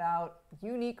talking about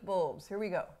unique bulbs. Here we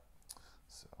go.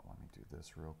 So let me do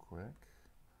this real quick.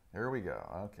 There we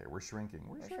go. Okay, we're shrinking.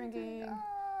 We're shrinking.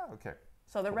 Okay.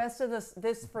 So the rest of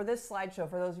this for this slideshow,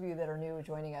 for those of you that are new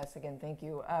joining us, again, thank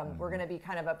you. We're going to be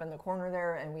kind of up in the corner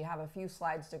there, and we have a few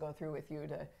slides to go through with you.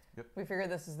 We figure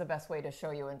this is the best way to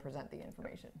show you and present the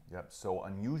information. Yep. So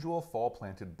unusual fall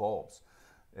planted bulbs.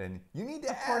 And you need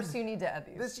to Of course, you need to add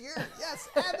these. this year. Yes,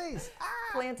 add these.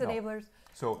 Plant enablers.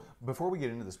 So before we get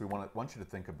into this, we want you to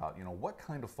think about, you know, what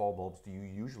kind of fall bulbs do you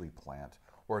usually plant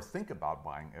or think about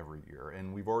buying every year?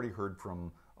 And we've already heard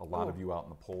from a lot of you out in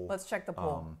the poll. Let's check the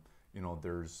poll. You know,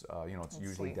 there's, you know, it's Let's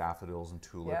usually see. daffodils and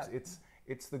tulips. Yep.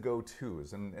 It's the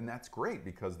go-tos, and that's great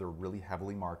because they're really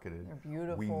heavily marketed. They're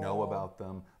beautiful. We know about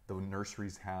them. The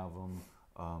nurseries have them.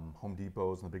 Home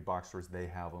Depots and the big box stores, they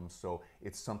have them. So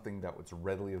it's something that's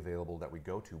readily available that we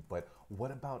go to. But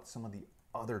what about some of the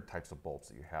other types of bulbs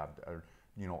that you have?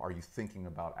 You know, are you thinking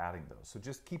about adding those? So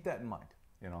just keep that in mind.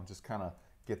 You know, just kind of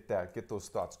get those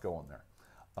thoughts going there.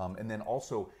 And then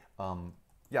also,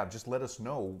 yeah, just let us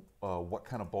know what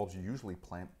kind of bulbs you usually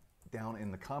plant down in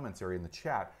the comments area in the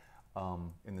chat.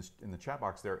 In the chat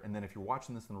box there, and then if you're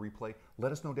watching this in the replay,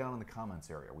 let us know down in the comments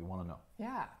area. We want to know.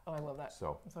 Yeah. Oh, I love that.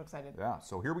 So I'm so excited. yeah.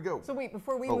 So here we go. So wait,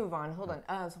 before we move on, hold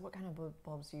on. So what kind of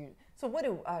bulbs do you? So what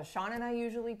do Sean and I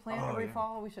usually plant every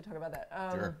fall? We should talk about that.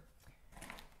 Sure.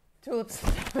 Tulips.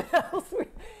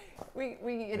 we you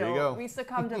There you know go. we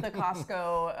succumb to the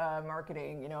Costco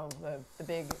marketing. You know the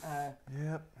big.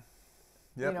 Yep.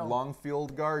 you know, Long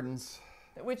field gardens.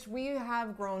 Which we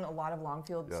have grown a lot of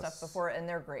Longfield Yes. stuff before, and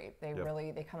they're great. They Yep.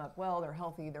 really they come up well. They're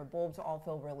healthy. Their bulbs all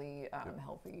feel really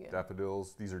healthy.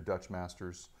 Daffodils. These are Dutch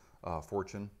Masters.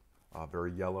 Fortune.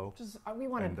 Very yellow. Just we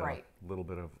wanted bright. A little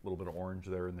bit of orange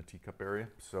there in the teacup area.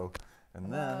 So,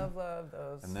 and then Love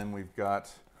those. and then we've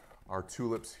got our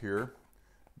tulips here.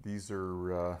 These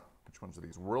are which ones are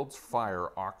these? World's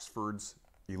Fire Oxford's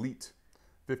Elite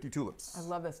 50 tulips. I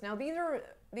love this. Now these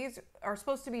are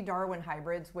supposed to be Darwin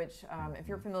hybrids, which if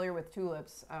you're familiar with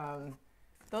tulips,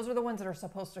 those are the ones that are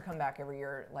supposed to come back every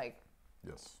year, like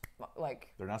Yes.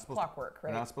 they're not supposed clockwork,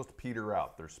 right? They're not supposed to peter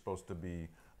out. They're supposed to be,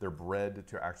 they're bred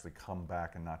to actually come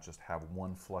back and not just have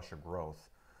one flush of growth.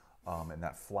 and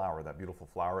that flower, that beautiful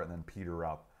flower, and then peter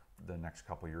out the next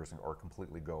couple of years or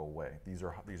completely go away. These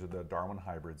are the Darwin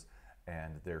hybrids,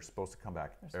 and they're supposed to come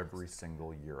back every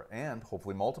single year and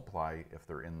hopefully multiply if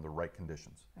they're in the right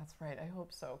conditions. That's right. I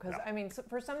hope so. Because, I mean,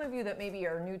 for some of you that maybe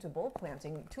are new to bulb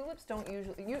planting, tulips don't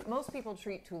usually, most people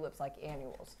treat tulips like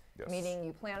annuals, meaning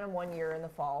you plant them one year in the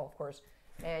fall, of course,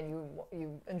 and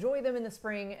you enjoy them in the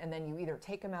spring, and then you either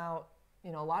take them out.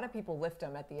 You know, a lot of people lift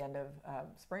them at the end of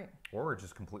spring. Or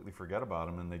just completely forget about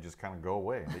them and they just kind of go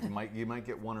away. You might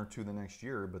get one or two the next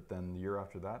year, but then the year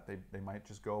after that, they might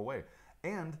just go away.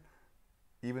 And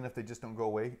even if they just don't go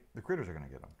away, the critters are going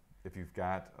to get them. If you've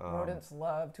got... rodents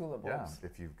love tulip bulbs. Yeah,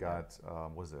 if you've got,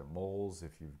 moles,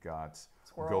 if you've got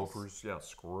squirrels. Gophers,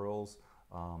 squirrels,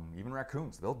 even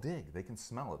raccoons, they'll dig. They can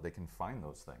smell it. They can find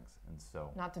those things. And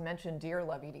so... Not to mention deer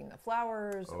love eating the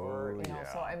flowers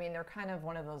so I mean, they're kind of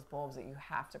one of those bulbs that you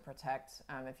have to protect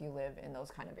if you live in those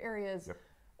kind of areas. Yep.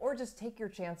 Or just take your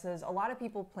chances. A lot of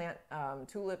people plant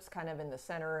tulips kind of in the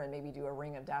center and maybe do a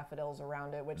ring of daffodils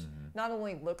around it, which not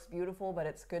only looks beautiful, but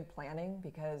it's good planting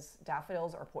because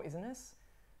daffodils are poisonous.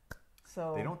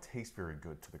 So they don't taste very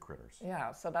good to the critters.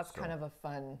 Yeah, so that's kind of a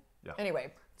fun... Yeah.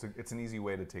 Anyway. It's an easy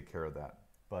way to take care of that.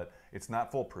 But it's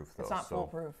not foolproof, though. It's not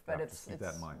foolproof, but it's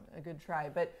that in mind. A good try.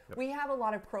 But we have a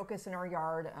lot of crocus in our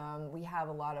yard. We have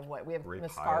a lot of we have Grape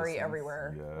muscari hyacinth,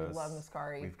 everywhere. yes. We love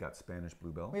muscari. We've got Spanish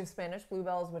bluebells. We have Spanish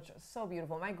bluebells, which are so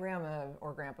beautiful. My grandma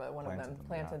or grandpa, one of them,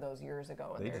 planted those years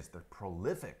ago. And they're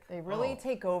prolific. They really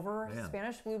take over. Man.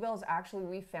 Spanish bluebells, actually,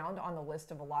 we found on the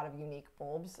list of a lot of unique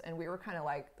bulbs, and we were kind of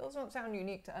like, those don't sound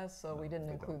unique to us, so we didn't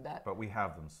include that. But we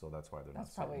have them, so that's why they're not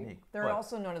so unique. They're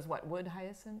also known as what? Wood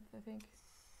hyacinth, I think?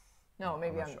 No,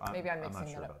 maybe I'm mixing not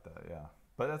sure that up. about that. Yeah,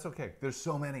 but that's okay. There's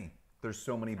so many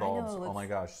bulbs. Oh my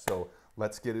gosh! So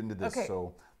let's get into this. Okay.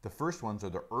 So the first ones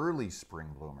are the early spring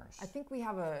bloomers. I think we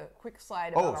have a quick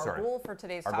slide about our goal for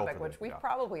today's topic, which we've yeah.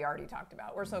 probably already talked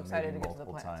about. We're so excited to get to the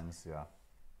plants. Multiple times, yeah.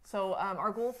 So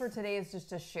our goal for today is just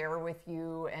to share with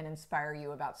you and inspire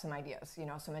you about some ideas. You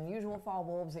know, some unusual fall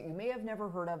bulbs that you may have never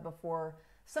heard of before.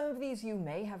 Some of these you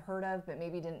may have heard of, but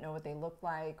maybe didn't know what they looked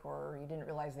like, or you didn't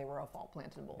realize they were a fall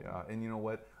planted bulb. Yeah, and you know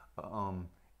what?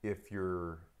 If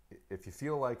you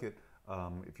feel like it,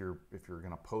 if you're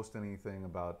going to post anything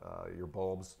about your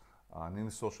bulbs on any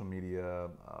social media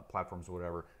platforms or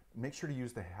whatever, make sure to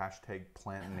use the hashtag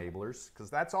plant enablers, because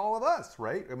that's all of us,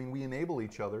 right? I mean, we enable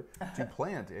each other to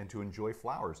plant and to enjoy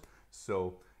flowers.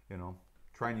 So, you know,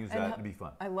 try and use that to be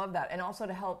fun. I love that. And also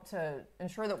to help to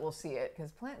ensure that we'll see it,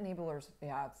 because plant enablers,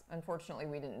 unfortunately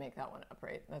we didn't make that one up,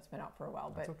 right? That's been out for a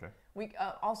while. But that's okay. We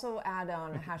also add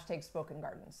on hashtag spoken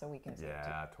gardens so we can see it too.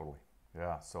 Yeah, totally.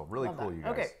 Yeah, so really love cool, that. you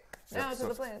guys. Okay, now to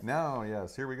the plants. Now,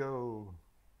 yes, here we go.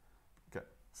 Okay.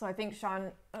 So I think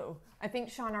Sean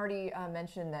already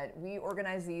mentioned that we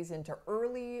organize these into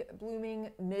early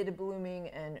blooming, mid blooming,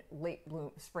 and late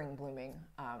spring blooming,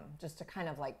 just to kind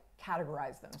of like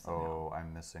categorize them somehow. Oh,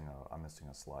 I'm missing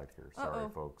a slide here. Sorry,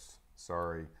 folks.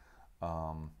 Sorry.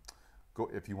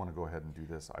 If you want to go ahead and do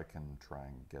this, I can try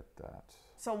and get that.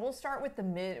 So we'll start with the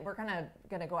mid. We're kind of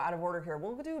going to go out of order here.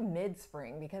 We'll do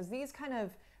mid-spring because these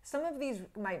some of these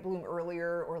might bloom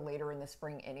earlier or later in the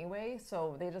spring anyway.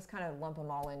 So they just kind of lump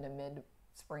them all into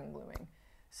mid-spring blooming.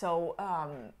 So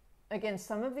again,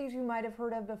 some of these you might have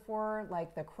heard of before,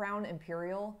 like the Crown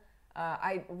Imperial.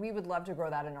 We would love to grow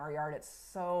that in our yard. It's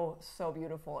so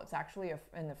beautiful. It's actually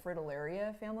in the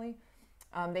Fritillaria family.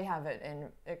 They have it, and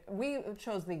we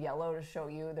chose the yellow to show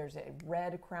you. There's a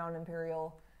red Crown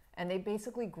Imperial, and they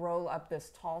basically grow up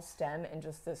this tall stem in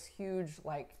just this huge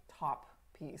like top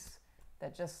piece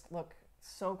that just look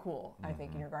so cool, I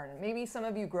think, in your garden. Maybe some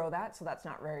of you grow that, so that's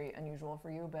not very unusual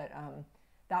for you, but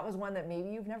that was one that maybe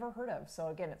you've never heard of. So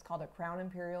again, it's called a Crown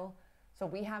Imperial. So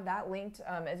we have that linked.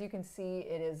 As you can see,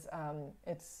 it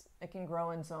can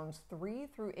grow in zones 3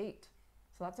 through 8.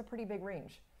 So that's a pretty big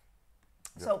range.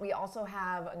 Yep. So we also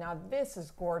have, now this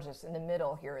is gorgeous in the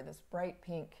middle here, this bright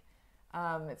pink.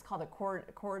 It's called a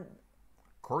Corydalis.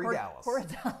 Corydalis.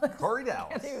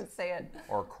 I can't even say it.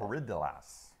 Or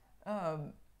Corydalis.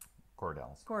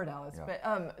 Corydalis. Yeah.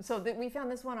 But so we found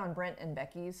this one on Brent and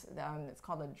Becky's. It's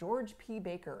called a George P.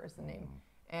 Baker is the name.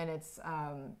 And it's,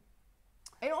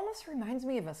 it almost reminds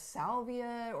me of a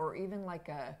salvia or even like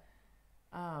a,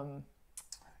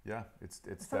 yeah, it's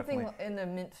something definitely in the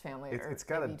mint family. It's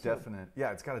got a definite,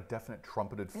 it's got a definite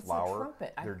trumpeted flower. It's a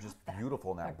trumpet. They're just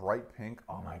beautiful. And that bright pink.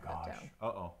 Oh my gosh.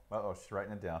 She's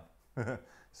writing it down.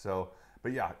 So,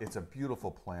 but yeah, it's a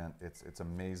beautiful plant. It's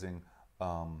amazing.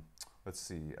 Let's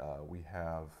see.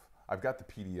 I've got the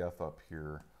PDF up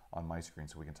here on my screen,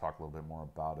 so we can talk a little bit more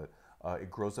about it. It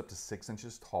grows up to 6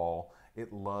 inches tall.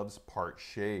 It loves part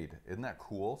shade. Isn't that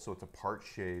cool? So it's a part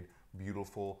shade,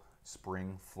 beautiful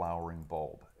spring flowering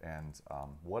bulb. And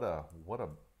what a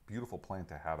beautiful plant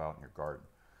to have out in your garden.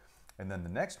 And then the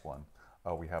next one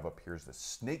we have up here is the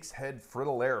snake's head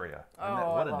fritillaria.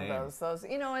 Oh, what I a love name. those. Those,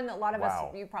 you know, and a lot of Wow.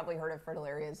 us, you've probably heard of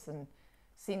fritillarias and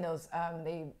seen those.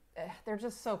 They're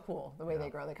just so cool the way they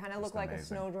grow. They kind of look like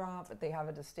amazing. a snowdrop, but they have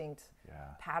a distinct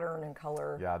Yeah. pattern and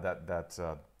color. Yeah,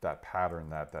 that pattern,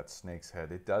 that snake's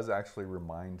head, it does actually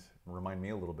remind me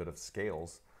a little bit of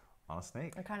scales on a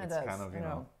snake. It kind of It's does. kind of, you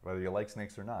know, whether you like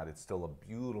snakes or not, it's still a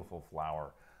beautiful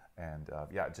flower. And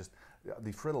yeah, just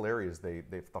the fritillarias,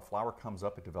 the flower comes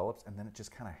up, it develops, and then it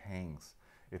just kind of hangs.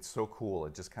 It's so cool.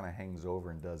 It just kind of hangs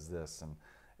over and does this, and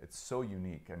it's so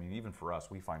unique. I mean, even for us,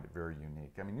 we find it very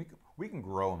unique. I mean, we can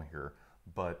grow them here,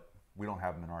 but we don't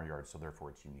have them in our yard, so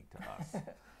therefore it's unique to us.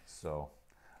 So.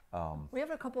 We have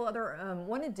a couple other,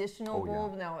 one additional Oh, yeah.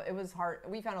 bulb. Now, it was hard.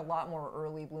 We found a lot more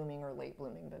early blooming or late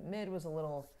blooming, but mid was a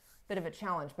little bit of a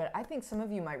challenge. But I think some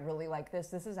of you might really like this.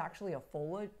 This is actually a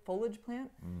foliage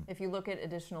plant. If you look at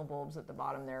additional bulbs at the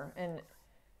bottom there. And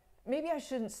maybe I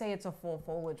shouldn't say it's a full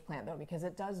foliage plant, though, because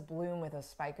it does bloom with a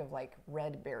spike of like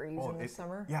red berries in the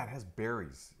summer. Yeah, it has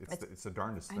berries. It's the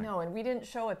darndest thing. I know, and we didn't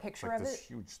show a picture Like of this it.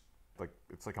 huge, like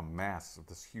it's like a mass of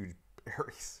this huge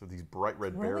berries, of these bright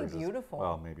red really berries. beautiful.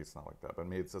 Well, maybe it's not like that, but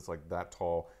maybe it's just like that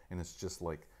tall, and it's just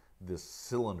like this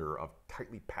cylinder of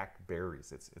tightly packed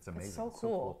berries. It's amazing. It's so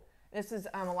cool. This is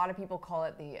a lot of people call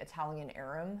it the Italian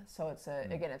arum. So it's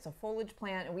again, it's a foliage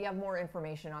plant, and we have more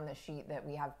information on the sheet that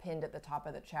we have pinned at the top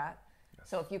of the chat. Yes.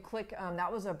 So if you click, that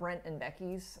was a Brent and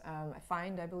Becky's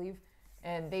find, I believe,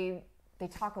 and they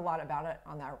talk a lot about it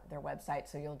on their website.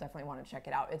 So you'll definitely want to check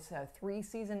it out. It's a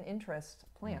 3-season interest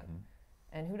plant,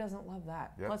 and who doesn't love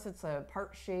that? Yep. Plus, it's a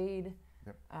part shade.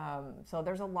 Yep. So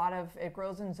there's a lot of it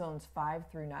grows in zones 5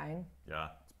 through 9. Yeah,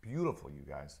 it's beautiful, you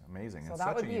guys. Amazing. So It's that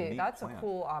such would a be unique that's plant. a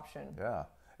cool option. Yeah,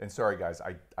 and sorry guys,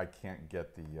 I can't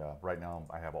get the right now.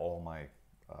 I have all my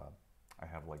I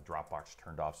have like Dropbox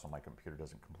turned off so my computer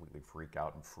doesn't completely freak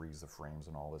out and freeze the frames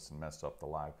and all this and mess up the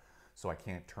live. So I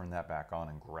can't turn that back on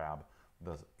and grab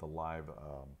the live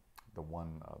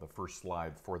the first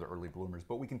slide for the early bloomers,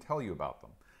 but we can tell you about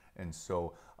them. And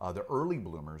so the early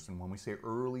bloomers, and when we say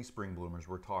early spring bloomers,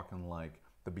 we're talking like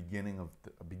the beginning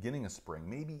of spring,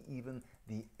 maybe even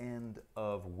the end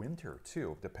of winter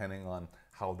too, depending on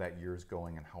how that year is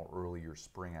going and how early your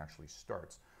spring actually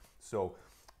starts. So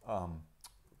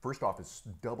first off, it's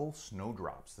double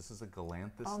snowdrops. This is a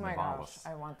Galanthus Oh my nivalis. gosh,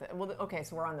 I want that. Well, okay,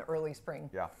 so we're on the early spring.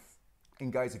 Yeah.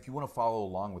 And guys, if you want to follow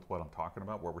along with what I'm talking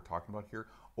about, what we're talking about here,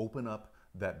 open up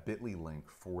that bit.ly link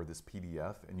for this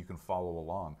PDF and you can follow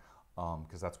along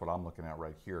because that's what I'm looking at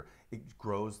right here. It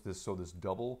grows this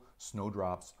double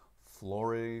snowdrops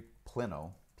Flore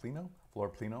Pleno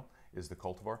is the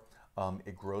cultivar.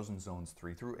 It grows in zones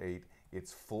 3 through 8.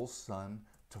 It's full sun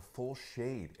to full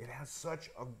shade. It has such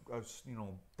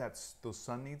those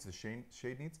sun needs, the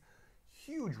shade needs,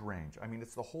 huge range. I mean,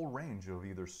 it's the whole range of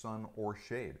either sun or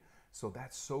shade. So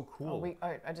that's so cool.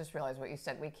 Oh, I just realized what you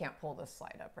said. We can't pull this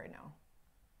slide up right now.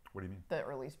 What do you mean? The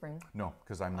early spring. No,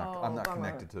 because I'm not bummer.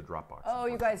 connected to the Dropbox. Oh,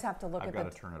 you guys have to look I've at got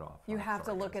to turn it off. You I'm have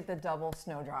sorry, to look guys. at the double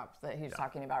snowdrops that he's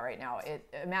talking about right now.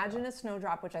 Imagine a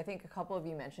snowdrop, which I think a couple of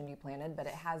you mentioned you planted, but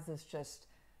it has this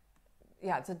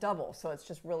it's a double. So it's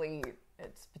just really,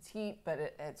 it's petite, but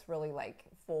it's really like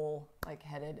full, like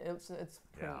headed. It's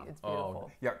pretty, it's beautiful.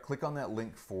 Yeah, click on that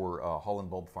link for Holland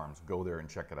Bulb Farms. Go there and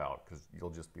check it out because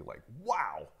you'll just be like,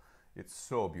 wow, it's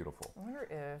so beautiful. I wonder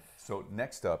if... So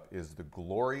next up is the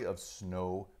Glory of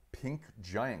Snow Pink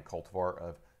Giant cultivar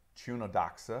of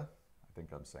Chunodaxa. I think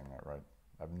I'm saying that right.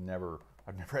 I've never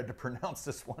had to pronounce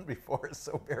this one before,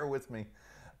 so bear with me.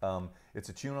 It's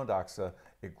a Chunodaxa.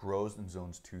 It grows in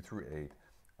zones 2 through 8.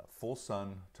 Full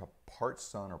sun to part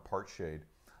sun or part shade.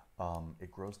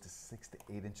 It grows to 6 to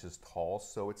 8 inches tall,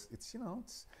 so it's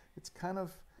kind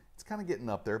of getting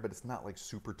up there, but it's not like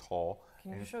super tall.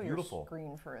 Can you and show beautiful. your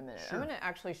screen for a minute? Sure. I'm going to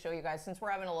actually show you guys, since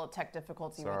we're having a little tech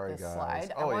difficulty Sorry, with this guys.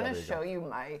 slide. Oh, I want yeah, to there you show go.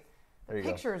 you the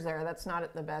pictures there. That's not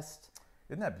at the best.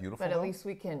 Isn't that beautiful? But at though? least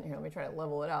we can, here, let me try to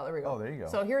level it out. There we go. Oh, there you go.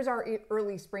 So here's our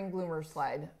early spring bloomer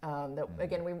slide.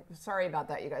 Again, sorry about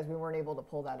that, you guys. We weren't able to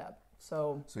pull that up.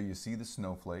 So you see the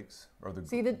snowflakes or the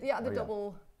see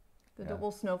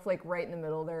double snowflake right in the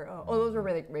middle there. Oh, those are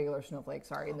regular snowflakes.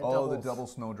 Sorry, the double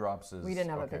snowdrops is. We didn't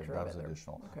have a okay, picture that of was it there.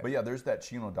 additional. Okay. But yeah, there's that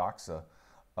Chunodaxa.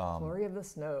 Glory of the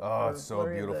snow. Oh, it's so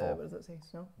Glory of beautiful. what does it say?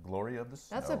 Snow. Glory of the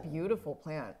Snow. That's a beautiful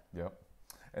plant. Yep.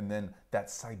 And then that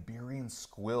Siberian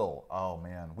squill. Oh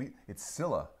man, it's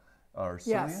Scilla. Or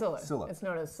Yeah, Scilla? Scilla. It's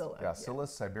known as Scilla. Yeah, Scilla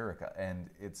siberica, and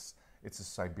it's It's a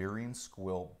Siberian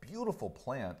squill, beautiful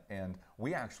plant, and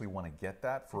we actually want to get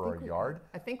that for our yard.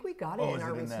 I think we got it in is our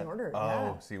it in recent that? order. Oh,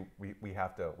 Yeah. see, we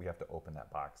have to open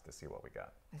that box to see what we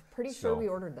got. I'm pretty sure we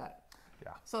ordered that.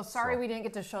 Yeah. So sorry we didn't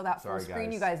get to show that full Sorry, screen.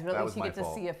 guys. You guys That really was should my get to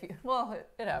fault. see a few. Well,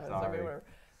 it happens. I mean, Sorry. whatever.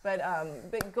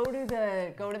 But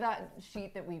go to that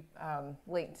sheet that we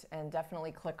linked and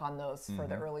definitely click on those for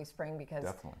the early spring, because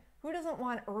Definitely. who doesn't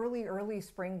want early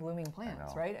spring blooming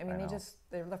plants, know, right? I mean, I know.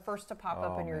 they're the first to pop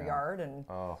up in your man. yard, and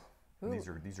Oh, these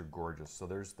are gorgeous. So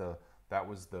that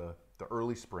was the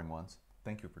early spring ones.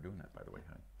 Thank you for doing that, by the way,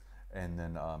 honey. And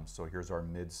then so here's our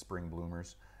mid-spring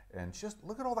bloomers, and just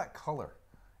look at all that color.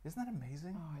 Isn't that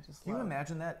amazing? Oh, I just Can you love it.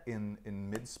 imagine that in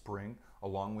mid-spring,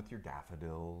 along with your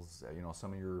daffodils,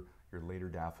 some of your later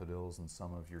daffodils, and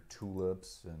some of your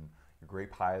tulips, and your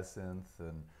grape hyacinth,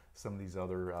 and some of these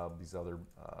other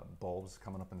bulbs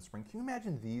coming up in the spring. Can you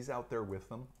imagine these out there with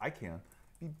them? I can.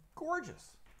 It'd be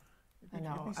gorgeous. I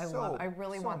know. It'd be I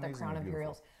really so want the amazing Crown and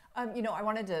beautiful. Imperials. I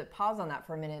wanted to pause on that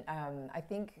for a minute. I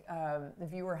think the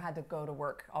viewer had to go to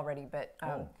work already, but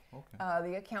okay.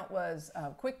 the account was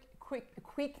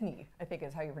Quickney, I think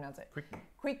is how you pronounce it.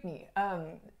 Quickney.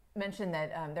 Mentioned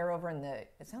that they're over in it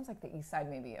sounds like the east side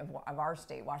maybe of our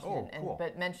state, Washington, cool.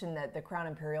 but mentioned that the Crown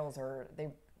Imperials they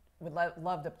would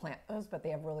love to plant those, but they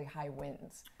have really high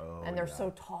winds, and they're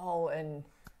so tall, and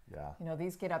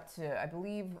these get up to, I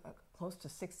believe, close to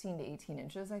 16 to 18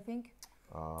 inches, I think.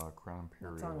 Crown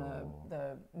Imperial. It's on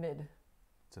the mid.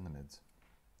 It's in the mids.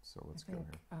 So let's go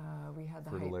here. We had the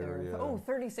height Fritillaria. there.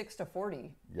 36 to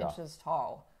 40 inches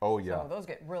tall. Oh, yeah. So those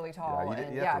get really tall. Yeah,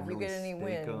 and you have if to you really get any stake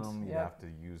wind, them. You have to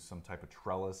use some type of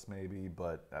trellis maybe,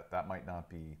 but that might not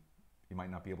be, you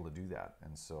might not be able to do that.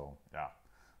 And so, yeah,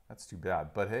 that's too bad.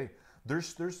 But hey,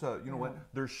 there's you know what?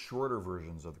 There's shorter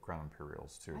versions of the Crown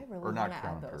Imperials too. I really or not wanna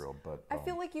Crown add those. Imperial, but I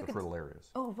feel like you the could.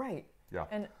 Fritillarias. Oh, right. Yeah,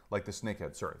 And like the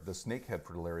snakehead. Sorry, the snakehead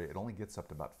fritillaria. It only gets up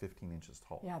to about 15 inches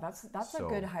tall. yeah, that's So a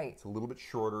good height. It's a little bit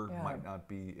shorter. Yeah. Might not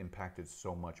be impacted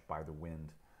so much by the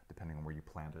wind, depending on where you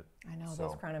plant it. I know So,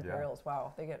 those Crown yeah. Imperials.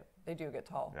 Wow, they do get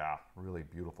tall. Yeah, really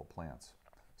beautiful plants.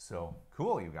 So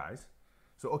cool, you guys.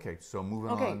 So okay, so moving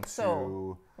Okay, on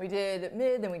so we did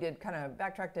mid, then we did kind of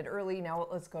backtracked it early. Now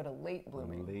let's go to late to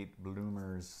blooming. late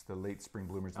bloomers, the late spring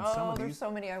bloomers, and Oh, some of there's these. so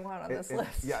many I want on this and-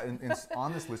 list. Yeah, and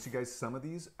on this list, you guys, some of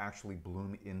these actually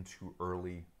bloom into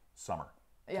early summer.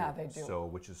 Yeah, too. they do. So,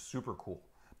 which is super cool,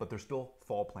 but they're still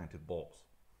fall planted bulbs.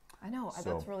 I know,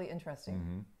 So- that's really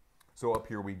interesting. So up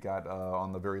here we got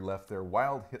on the very left there,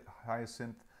 wild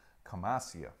hyacinth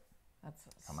camasia. That's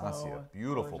Camasia, so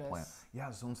beautiful gorgeous. plant.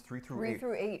 Yeah, zones 3 through 3 8.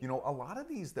 through 8. You know, a lot of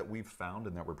these that we've found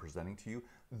and that we're presenting to you,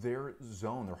 their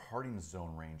hardiness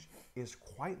zone range is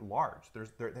quite large.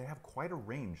 They have quite a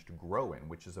range to grow in,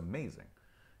 which is amazing.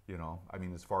 You know, I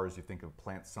mean, as far as you think of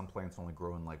plants, some plants only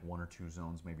grow in like 1 or 2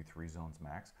 zones, maybe 3 zones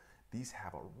max. These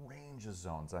have a range of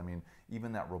zones. I mean,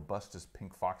 even that robustus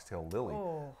pink foxtail lily,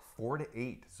 4 to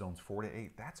 8, zones 4 to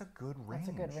 8. That's a good range.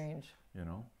 That's a good range. You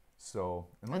know, so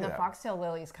look And at the that. foxtail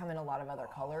lilies come in a lot of other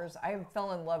colors. I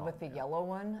fell in love with the yellow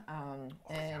one,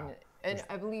 and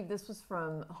I believe this was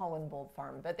from Holland Bold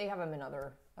Farm, but they have them in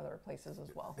other places as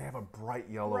well. They have a bright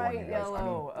yellow Bright one, you guys.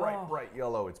 yellow. I mean, Oh. bright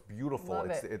yellow. It's beautiful. Love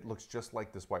it. It looks just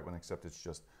like this white one, except it's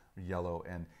just yellow,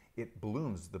 and it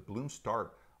blooms. The blooms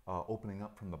start opening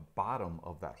up from the bottom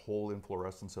of that whole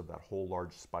inflorescence of that whole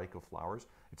large spike of flowers.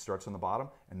 It starts on the bottom,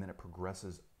 and then it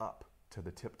progresses up to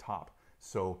the tip top.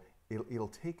 So it'll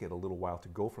take it a little while to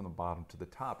go from the bottom to the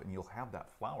top, and you'll have that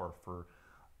flower for,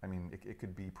 I mean, it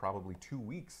could be probably 2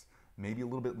 weeks, maybe a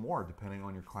little bit more, depending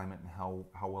on your climate and how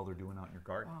well they're doing out in your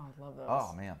garden. Oh, I love those.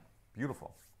 Oh man,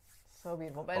 beautiful. So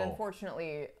beautiful. But Oh.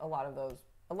 unfortunately, a lot of those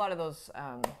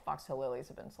foxtail lilies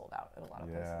have been sold out at a lot of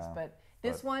places. Yeah, But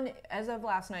this one, as of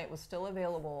last night, was still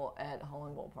available at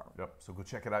Holland Bold Farm. Yep. So go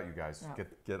check it out, you guys. Yeah.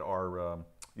 Get our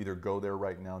either go there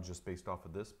right now just based off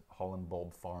of this Holland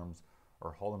Bulb Farms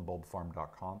or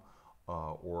hollandbulbfarm.com,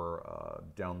 or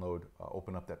download,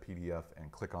 open up that PDF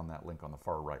and click on that link on the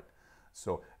far right.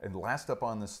 So, and last up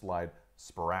on this slide,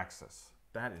 Sparaxis.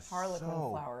 That is Harlequin so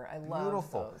flower. I love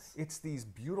beautiful. those. It's these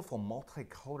beautiful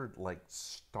multicolored, like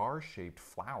star-shaped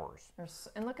flowers.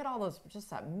 And look at all those, just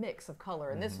that mix of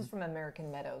color. And this was from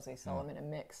American Meadows. They sell them in a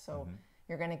mix. So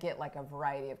you're going to get like a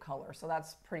variety of color. So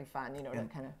that's pretty fun, you know, to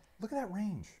kind of Look at that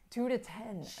range. 2 to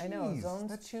 10. I know, Jeez, zones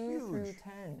that's 2 through huge.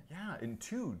 10. Yeah, in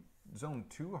zone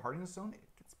 2, hardiness zone, it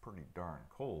gets pretty darn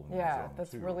cold in Yeah, zone that's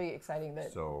 2. really exciting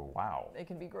that So, wow. they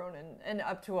can be grown in and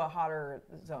up to a hotter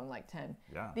zone like 10.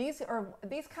 Yeah. These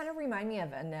kind of remind me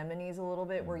of anemones a little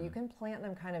bit, where you can plant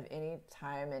them kind of any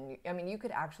time, and I mean you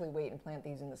could actually wait and plant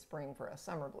these in the spring for a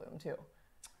summer bloom too.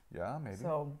 Yeah, maybe.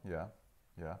 So yeah.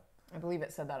 I believe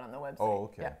it said that on the website. Oh,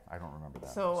 okay. Yeah. I don't remember that.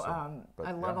 So, but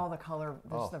I love yeah. all the color,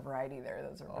 just the variety there.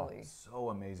 Those are really So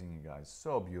amazing, you guys.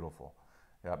 So beautiful.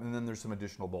 Yeah, and then there's some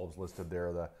additional bulbs listed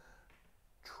there. The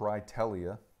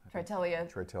Tritelia. Tritelia.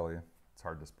 It's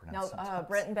hard to pronounce. Now,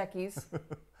 Brent and Becky's.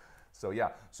 So yeah,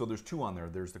 so there's two on there.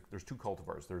 There's two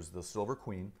cultivars. There's the Silver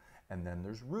Queen, and then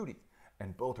there's Rudy,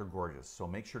 and both are gorgeous. So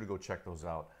make sure to go check those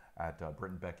out at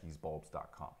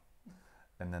BrentandBecky'sBulbs.com.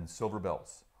 And then Silver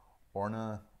Bells,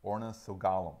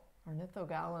 Ornithogalum.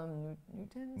 Ornithogalum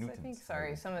nutans, I think. Sorry,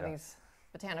 maybe. some of these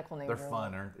botanical names They're are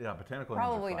fun, aren't? Yeah, botanical names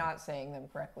probably are fun. not saying them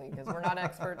correctly because we're not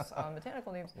experts on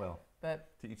botanical names. Well, but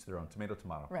to each their own. Tomato,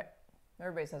 tomato. right,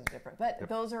 everybody says it different. But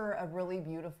those are a really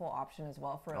beautiful option as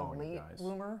well for a late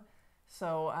bloomer.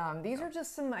 So these are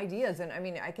just some ideas, and I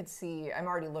mean, I could see. I'm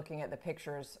already looking at the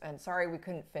pictures, and sorry we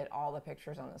couldn't fit all the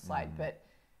pictures on the slide, but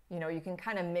you know, you can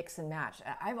kind of mix and match.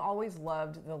 I've always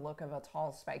loved the look of a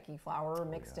tall, spiky flower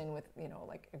mixed in with, you know,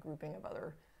 like a grouping of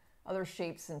other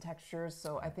shapes and textures.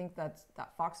 So I think that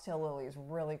foxtail lily is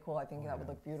really cool. I think that would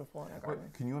look beautiful in a garden.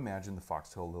 Can you imagine the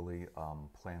foxtail lily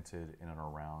planted in and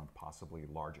around possibly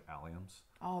large alliums?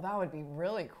 Oh, that would be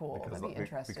really cool. That'd be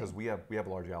interesting. Because we have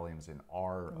large alliums in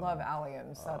our love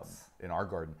alliums. That's in our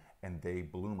garden, and they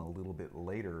bloom a little bit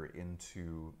later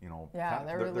into, you know,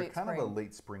 they're kind of a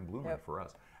late spring bloomer for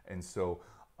us. And so,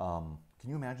 can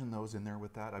you imagine those in there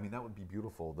with that? I mean, that would be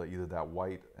beautiful. Either that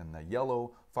white and the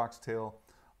yellow foxtail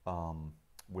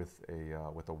with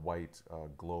a white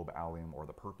globe allium, or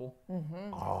the purple.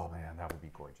 Oh man, that would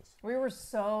be gorgeous. We were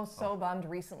so bummed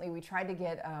recently. We tried to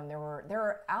get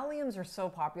alliums are so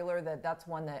popular that's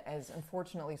one that is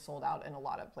unfortunately sold out in a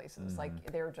lot of places.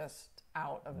 Like they're just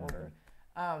out of order.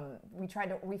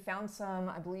 We found some,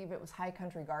 I believe it was High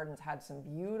Country Gardens had some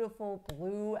beautiful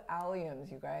blue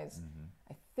alliums, you guys.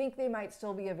 I think they might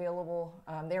still be available.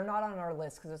 They're not on our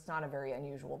list because it's not a very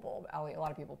unusual bulb. A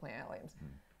lot of people plant alliums.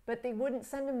 But they wouldn't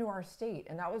send them to our state,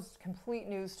 and that was complete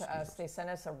news to us. They sent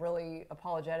us a really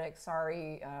apologetic,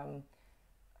 sorry.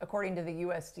 According to the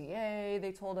USDA,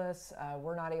 they told us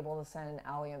we're not able to send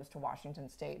alliums to Washington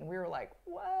State. And we were like,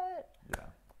 what? Yeah.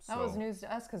 That was news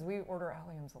to us because we order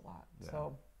alliums a lot. Yeah.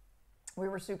 So we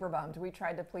were super bummed. We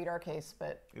tried to plead our case,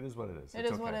 but it is what it is. It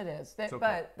is what it is.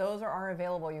 But those are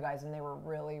available, you guys, and they were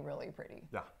really, really pretty.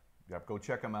 Yeah. Yep. Go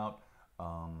check them out.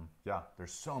 Yeah,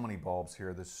 there's so many bulbs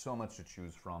here. There's so much to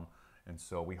choose from. And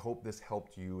so we hope this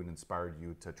helped you and inspired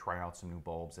you to try out some new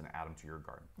bulbs and add them to your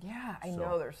garden. Yeah, I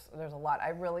know there's a lot. I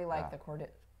really like the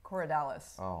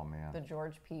Cordalis. Oh, man. The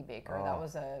George P. Baker. Oh. That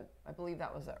was I believe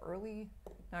that was no,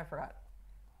 I forgot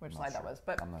which slide that was.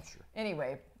 But I'm not sure.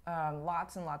 Anyway,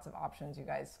 lots and lots of options, you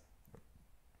guys.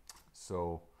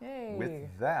 So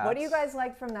with that, what do you guys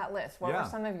like from that list? What were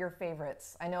some of your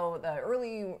favorites? I know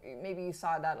maybe you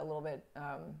saw that a little bit.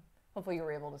 Hopefully you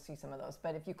were able to see some of those.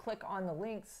 But if you click on the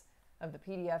links of the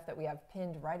PDF that we have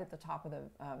pinned right at the top of the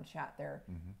chat there,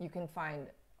 you can find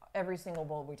every single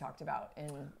bulb we talked about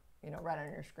right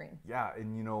on your screen. Yeah,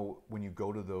 and when you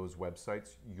go to those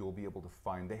websites, you'll be able to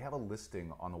find, they have a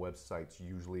listing on the websites,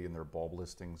 usually in their bulb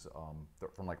listings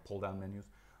from like pull down menus.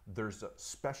 There's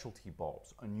specialty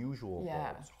bulbs, unusual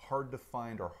bulbs, hard to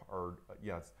find, or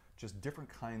it's just different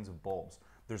kinds of bulbs.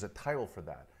 There's a title for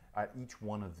that at each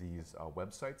one of these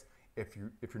websites. If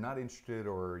you're not interested,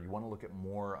 or you want to look at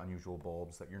more unusual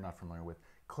bulbs that you're not familiar with,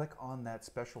 click on that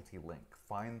specialty link.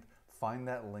 Find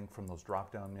that link from those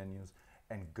drop-down menus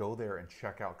and go there and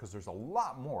check out, because there's a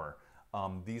lot more.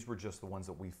 These were just the ones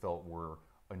that we felt were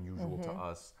unusual to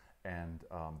us, and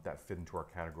that fit into our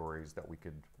categories that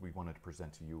we wanted to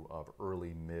present to you of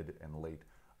early, mid, and late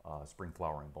spring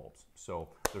flowering bulbs. So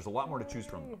there's a lot more to choose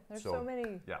from. There's so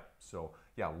many. Yeah. So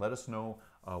let us know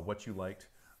what you liked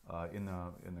in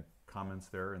the comments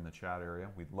there in the chat area.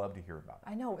 We'd love to hear about it.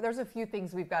 I know there's a few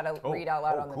things we've got to read out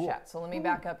loud on the chat. So let me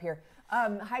back up here.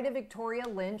 Hi to Victoria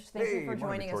Lynch. Thank you for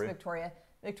joining us, Victoria.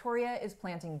 Victoria is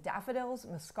planting daffodils,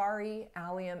 muscari,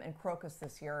 allium, and crocus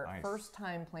this year. Nice. First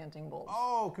time planting bulbs.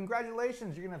 Oh,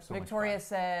 congratulations. You're going to have so Victoria much fun.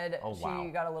 said she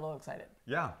got a little excited.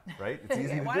 Yeah, right? It's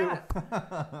easy to Why do.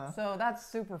 Not? So that's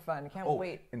super fun. Can't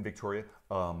wait. And Victoria,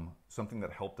 something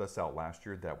that helped us out last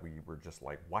year that we were just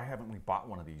like, why haven't we bought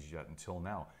one of these yet until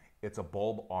now? It's a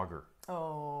bulb auger.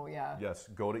 Oh, yeah. Yes,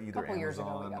 go to either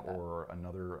Amazon or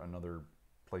or another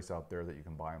place out there that you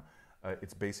can buy them.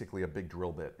 It's basically a big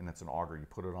drill bit, and it's an auger. You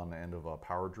put it on the end of a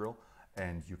power drill,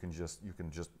 and you can just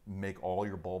make all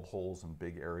your bulb holes in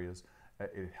big areas.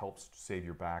 It helps save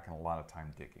your back and a lot of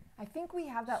time digging. I think we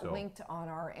have that linked on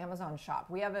our Amazon shop.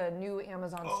 We have a new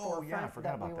Amazon storefront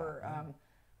that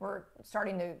we're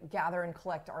starting to gather and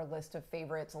collect our list of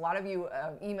favorites. A lot of you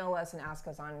email us and ask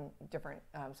us on different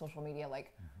social media,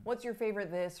 like, what's your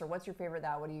favorite this or what's your favorite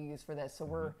that? What do you use for this? So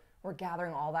we're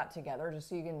gathering all that together just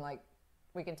so you can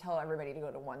we can tell everybody to go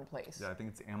to one place. Yeah, I think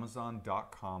it's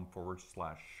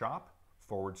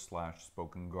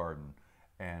amazon.com/shop/spoken garden.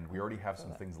 And we already have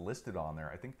some things listed on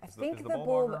there. I think the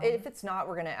bulb, if it's not,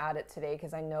 we're going to add it today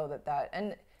because I know that,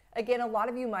 and again, a lot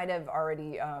of you might have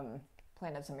already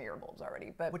planted some of your bulbs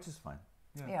already. But which is fine.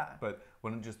 Yeah. But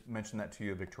when I just mention that to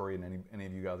you, Victoria, and any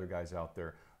of you other guys out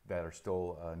there that are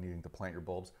still needing to plant your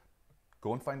bulbs,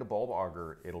 go and find a bulb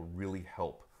auger. It'll really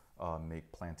help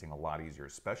make planting a lot easier,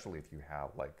 especially if you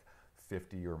have like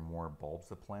 50 or more bulbs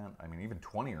to plant. I mean, even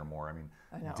 20 or more. I mean,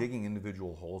 digging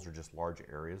individual holes or just large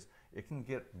areas, it can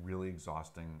get really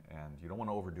exhausting, and you don't want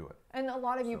to overdo it. And a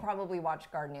lot of you probably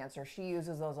watch Garden Answer. She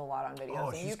uses those a lot on videos. Oh,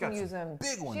 and she's you can got use some them.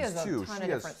 big ones she has too. A ton she of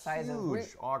has different sizes.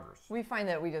 Huge augers. We find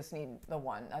that we just need the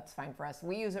one. That's fine for us.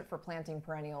 We use it for planting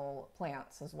perennial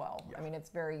plants as well. Yeah. I mean, it's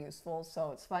very useful.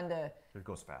 So it's fun to. It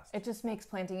goes fast. It just makes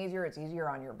planting easier. It's easier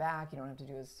on your back. You don't have to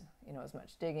do as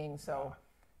much digging. So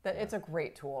it's a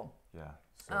great tool. Yeah.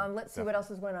 So let's see what else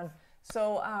is going on.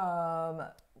 So,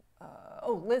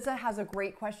 Liza has a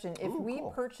great question. If we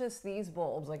purchase these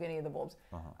bulbs, like any of the bulbs,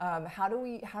 how do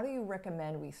you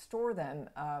recommend we store them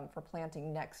for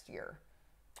planting next year?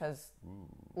 Because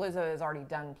Liza has already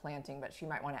done planting, but she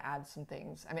might want to add some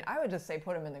things. I mean, I would just say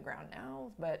put them in the ground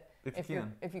now, but if you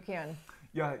can.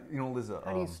 Yeah, Liza,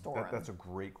 how do you store them? That's a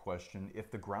great question.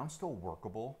 If the ground's still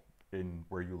workable in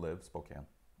where you live, Spokane,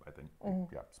 I think,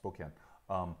 yeah, Spokane,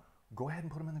 go ahead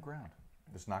and put them in the ground.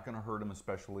 It's not going to hurt them,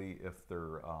 especially if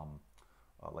they're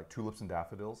like tulips and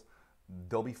daffodils.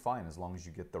 They'll be fine as long as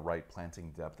you get the right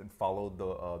planting depth and follow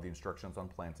the instructions on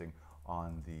planting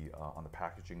on the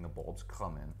packaging the bulbs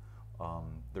come in.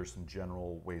 There's some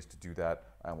general ways to do that.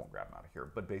 I won't grab them out of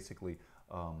here, but basically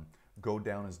go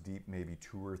down as deep, maybe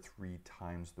 2 or 3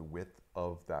 times the width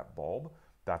of that bulb.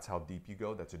 That's how deep you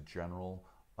go. That's a general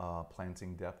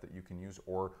planting depth that you can use,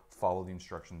 or follow the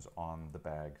instructions on the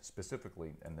bag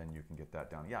specifically, and then you can get that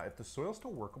down. Yeah, if the soil's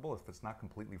still workable, if it's not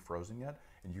completely frozen yet,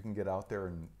 and you can get out there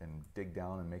and dig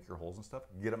down and make your holes and stuff,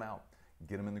 get them out,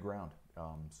 get them in the ground.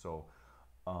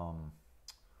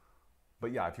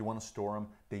 But yeah, if you want to store them,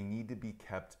 they need to be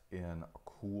kept in a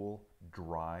cool,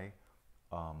 dry,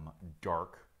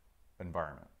 dark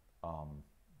environment.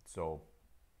 So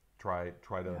try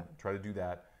to do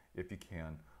that if you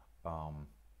can.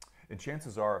 And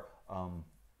chances are,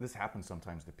 this happens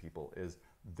sometimes to people, is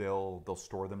they'll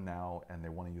store them now and they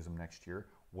want to use them next year.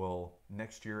 Well,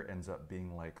 next year ends up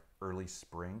being like early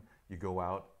spring. You go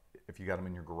out, if you got them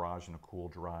in your garage in a cool,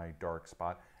 dry, dark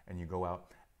spot, and you go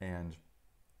out and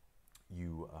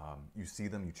you see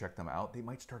them, you check them out, they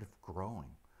might start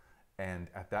growing. And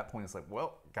at that point, it's like,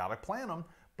 well, gotta plant them.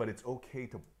 But it's okay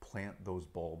to plant those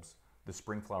bulbs, the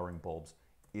spring flowering bulbs,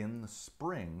 in the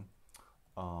spring.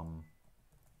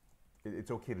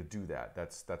 It's okay to do that.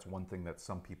 That's one thing that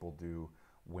some people do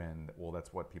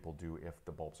that's what people do if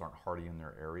the bulbs aren't hardy in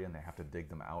their area and they have to dig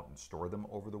them out and store them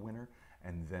over the winter.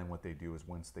 And then what they do is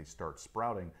once they start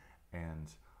sprouting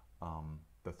and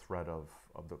the threat of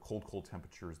the cold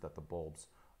temperatures that the bulbs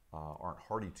aren't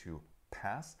hardy to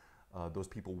pass, those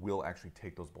people will actually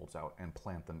take those bulbs out and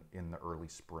plant them in the early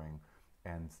spring,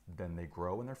 and then they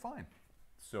grow and they're fine.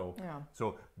 So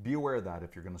be aware of that.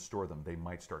 If you're going to store them, they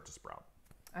might start to sprout.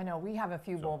 I know we have a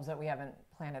few bulbs that we haven't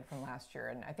planted from last year,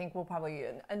 and I think we'll probably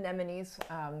anemones,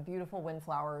 beautiful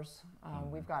windflowers.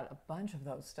 We've got a bunch of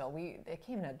those still. They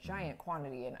came in a giant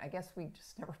quantity, and I guess we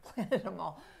just never planted them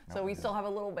all. So we still have a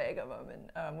little bag of them,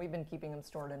 and we've been keeping them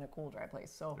stored in a cool, dry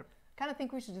place. So kind of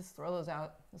think we should just throw those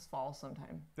out this fall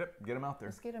sometime. Yep, get them out there.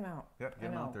 Let's get them out. Yep,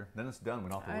 get them out there. Then it's done. We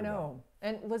don't have to worry about it.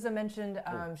 And Liza mentioned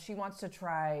she wants to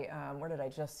try. Where did I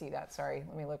just see that? Sorry,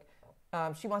 let me look.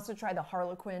 She wants to try the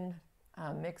Harlequin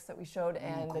mix that we showed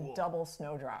and the double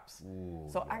snowdrops.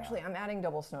 So actually, I'm adding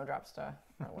double snowdrops to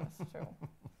our list too.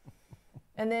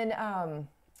 And then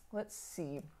let's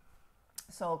see.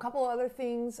 So a couple other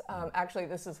things. Actually,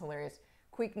 this is hilarious.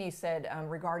 Queekney said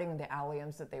regarding the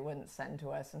alliums that they wouldn't send to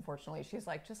us. Unfortunately, she's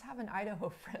like, just have an Idaho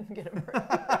friend get them.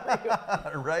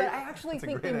 Right. But I actually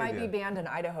think they might be banned in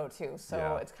Idaho too.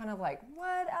 So it's kind of like,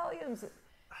 what alliums?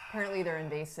 Apparently they're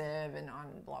invasive and on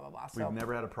blah blah blah. So we've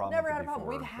never had a problem. Never had a problem.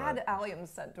 We've had alliums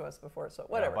sent to us before, so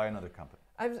whatever. By another company.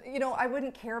 I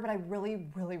wouldn't care, but I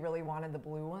really wanted the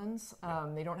blue ones.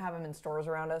 They don't have them in stores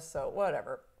around us, so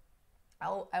whatever.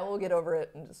 I will get over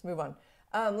it and just move on.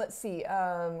 Let's see.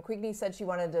 Queekney said she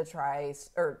wanted to try,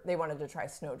 or they wanted to try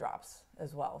snowdrops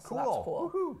as well. So that's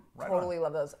cool. Woohoo. Right totally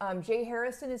love those. Jay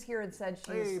Harrison is here and said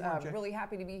she's really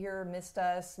happy to be here. Missed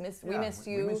us. We missed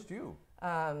you. We missed you.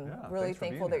 Really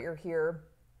thankful that you're here.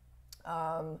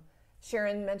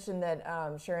 Sharon mentioned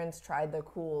that Sharon's tried the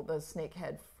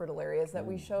snakehead fritillarias that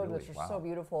we showed, really? which are Wow. so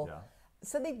beautiful. Yeah.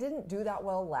 Said they didn't do that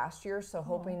well last year, so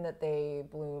hoping that they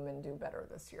bloom and do better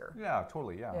this year. Yeah,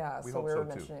 totally. Yeah. Yeah, We so hope we were so too.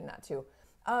 mentioning that too.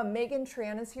 Megan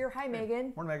Tran is here. Hi,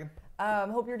 Megan. Morning,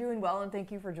 Megan. Hope you're doing well, and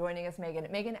thank you for joining us, Megan.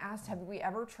 Megan asked, have we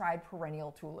ever tried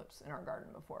perennial tulips in our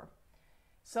garden before?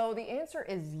 So the answer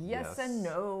is yes and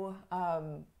no.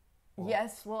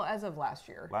 Yes, well, as of last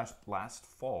year. Last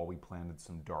fall, we planted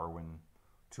some Darwin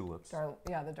tulips. The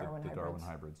Darwin hybrids. The Darwin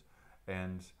hybrids,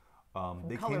 and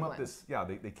they Color came up blends.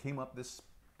 they came up this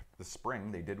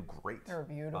spring. They did great. They were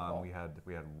beautiful. We had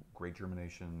great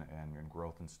germination and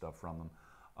growth and stuff from them.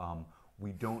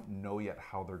 We don't know yet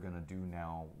how they're going to do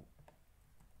now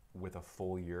with a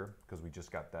full year because we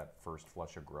just got that first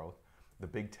flush of growth. The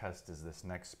big test is this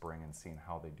next spring and seeing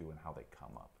how they do and how they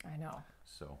come up. I know.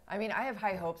 So I mean, I have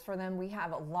high hopes for them. We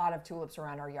have a lot of tulips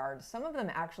around our yard. Some of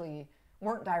them actually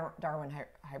weren't Darwin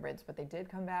hybrids, but they did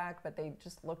come back, but they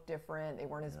just looked different. They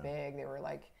weren't as big. They were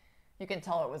like, you can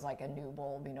tell it was like a new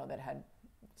bulb, that had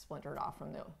splintered off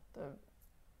from the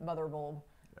mother bulb.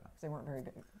 Yeah. They weren't very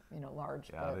big,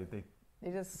 large. Yeah,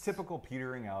 they just typical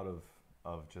petering out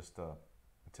of just a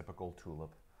typical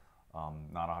tulip,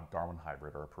 not a Darwin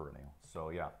hybrid or a perennial.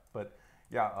 So yeah, but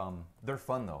yeah, they're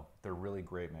fun though. They're really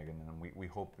great, Megan, and we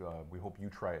hope you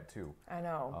try it too. I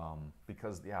know.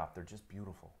 Because they're just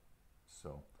beautiful.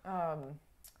 So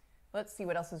let's see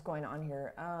what else is going on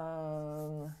here.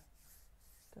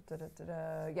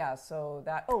 Yeah, so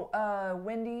that.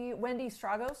 Wendy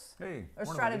Stragos. Hey, or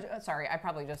morning, Wendy. Sorry, I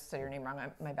probably just said your name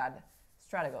wrong. My bad.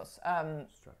 Stragos.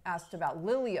 Asked about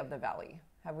Lily of the Valley.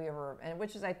 Have we ever? And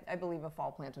which is, I believe, a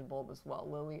fall planted bulb as well.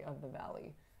 Lily of the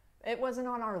Valley. It wasn't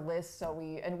on our list, so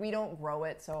we don't grow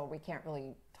it, so we can't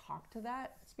really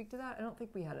speak to that. I don't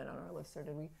think we had it on our list, or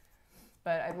did we?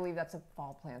 But I believe that's a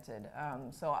fall planted.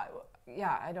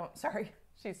 I don't. Sorry,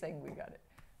 she's saying we got it.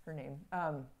 Her name.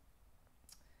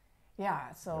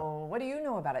 What do you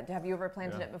know about it? Have you ever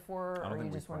planted it before, or are you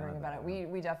just wondering about it?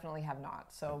 We definitely have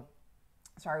not. So,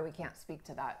 sorry, we can't speak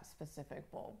to that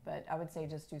specific bulb. But I would say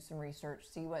just do some research,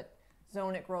 see what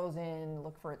zone it grows in,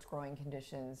 look for its growing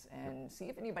conditions, and see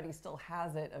if anybody still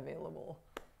has it available.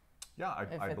 Yeah,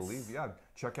 I believe. Yeah,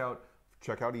 check out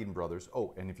Eden Brothers.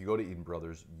 Oh, and if you go to Eden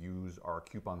Brothers, use our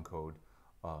coupon code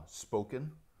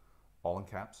SPOKEN, all in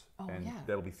caps,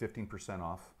 that'll be 15%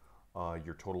 off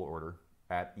your total order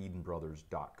at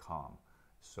EdenBrothers.com.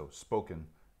 So SPOKEN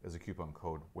is a coupon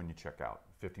code when you check out,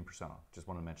 15% off. Just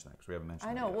want to mention that because we haven't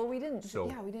mentioned that. I know. Yet. Well, we didn't.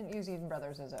 We didn't use Eden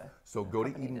Brothers as a. So go to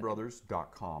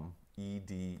EdenBrothers.com,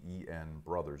 EDEN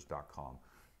Brothers.com.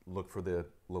 Look for the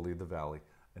Lily of the Valley,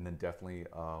 and then definitely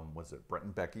was it Brett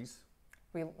and Becky's?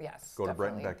 Yes. Go definitely. to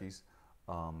Brett and Becky's.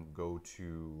 Go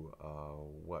to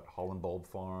Holland Bulb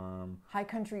Farm. High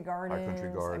Country Gardens.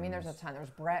 I mean, there's a ton. There's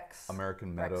Breck's.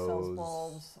 American Breck Meadows. sells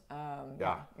bulbs.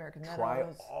 American Meadows. Try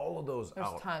all of those There's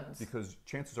out. tons. Because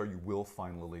chances are you will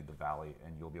find Lily of the Valley,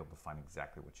 and you'll be able to find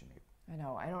exactly what you need. I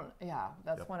know. I don't. Yeah,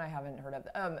 that's one I haven't heard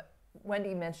of.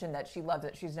 Wendy mentioned that she loves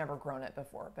it. She's never grown it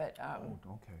before, but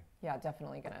okay. Yeah,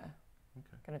 definitely gonna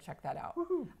check that out.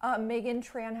 Megan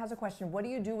Tran has a question. What do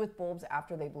you do with bulbs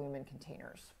after they bloom in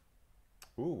containers?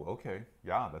 Ooh, okay.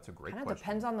 Yeah, that's a great question. Kind of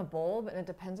depends on the bulb, and it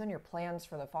depends on your plans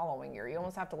for the following year. You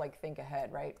almost have to think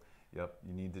ahead, right? Yep.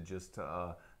 You need to just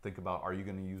think about, are you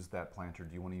going to use that planter?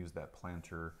 Do you want to use that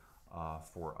planter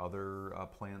for other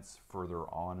plants further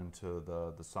on into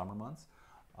the summer months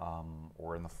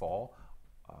or in the fall?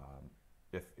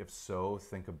 If so,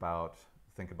 think about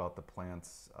the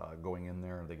plants going in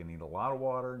there. Are they going to need a lot of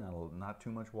water? Not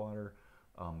too much water.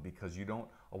 Because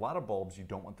a lot of bulbs, you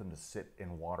don't want them to sit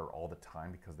in water all the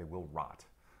time because they will rot.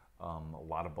 A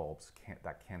lot of bulbs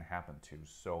that can happen too.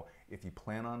 So if you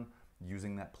plan on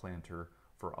using that planter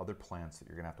for other plants that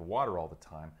you're gonna have to water all the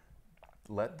time,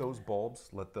 let those bulbs,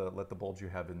 let the bulbs you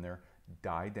have in there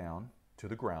die down to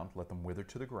the ground, let them wither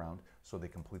to the ground so they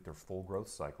complete their full growth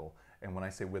cycle. And when I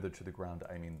say wither to the ground,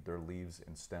 I mean their leaves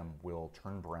and stem will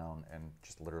turn brown and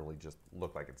just literally just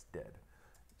look like it's dead.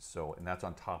 So, and that's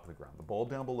on top of the ground. The bulb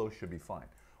down below should be fine.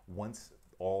 Once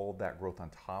all that growth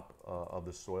on top of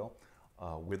the soil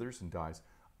withers and dies,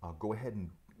 go ahead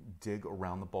and dig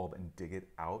around the bulb and dig it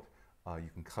out. You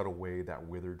can cut away that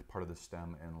withered part of the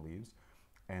stem and leaves,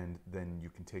 and then you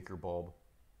can take your bulb.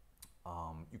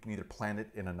 You can either plant it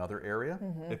in another area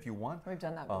if you want. We've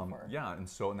done that before. Yeah, and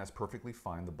that's perfectly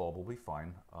fine. The bulb will be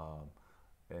fine,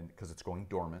 and because it's going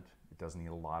dormant, it doesn't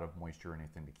need a lot of moisture or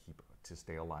anything to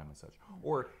stay alive and such.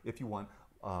 Or if you want,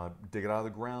 dig it out of the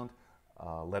ground,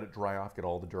 let it dry off, get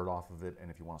all the dirt off of it,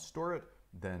 and if you want to store it,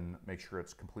 then make sure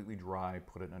it's completely dry,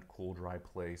 put it in a cool, dry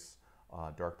place,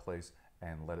 dark place,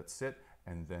 and let it sit,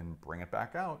 and then bring it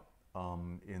back out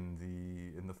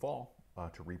in the fall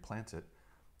to replant it,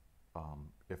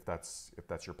 if that's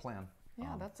your plan.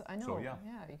 Yeah, I know. So, yeah.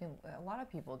 You can. A lot of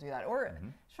people do that. Or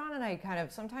Sean and I kind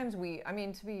of sometimes I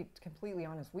mean, to be completely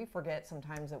honest, we forget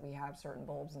sometimes that we have certain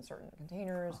bulbs in certain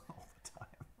containers. All the time.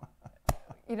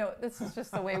 You know, this is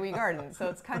just the way we garden. So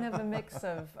it's kind of a mix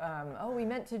of, oh, we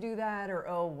meant to do that, or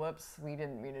oh, whoops, we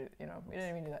didn't mean to. We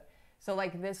didn't mean to do that. So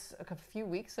like this, a few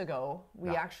weeks ago,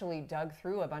 we actually dug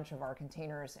through a bunch of our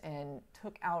containers and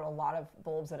took out a lot of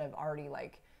bulbs that have already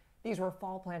these were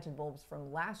fall planted bulbs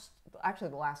from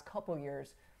the last couple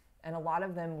years, and a lot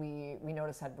of them we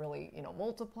noticed had really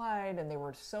multiplied, and they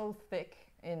were so thick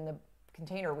in the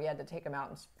container we had to take them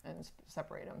out and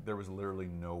separate them. There was literally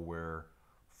nowhere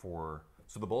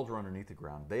so the bulbs were underneath the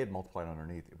ground. They had multiplied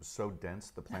underneath. It was so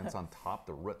dense, the plants on top,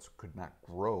 the roots could not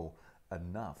grow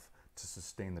enough to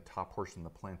sustain the top portion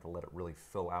of the plant to let it really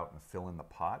fill out and fill in the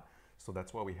pot. So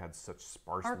that's why we had such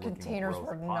sparse Our looking containers growth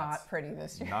were pots. not pretty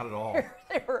this year. Not at all.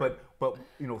 They were but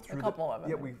through a couple of them.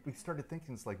 Yeah, we started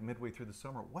thinking, it's like midway through the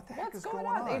summer, what the heck is going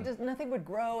on? They just nothing would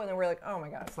grow, and then we're like, oh my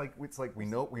god. It's like we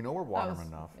know we're watering them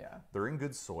enough. Yeah. They're in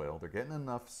good soil. They're getting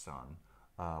enough sun.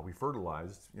 We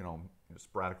fertilized,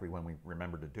 sporadically when we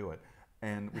remembered to do it,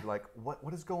 and we're like,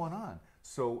 what is going on?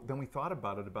 So then we thought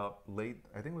about it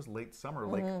I think it was late summer,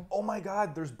 like, oh my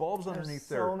God, there's bulbs underneath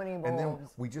there. So many bulbs. And then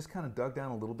we just kind of dug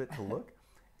down a little bit to look.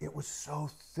 It was so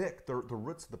thick. The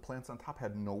roots of the plants on top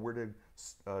had nowhere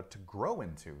to grow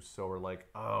into. So we're like,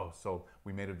 so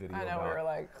we made a video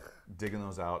about digging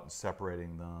those out and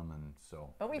separating them, and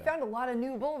so. But we found a lot of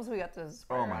new bulbs we got to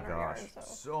spray around our yard.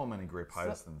 So many great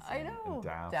hyacinths and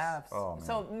daffs. Oh, man.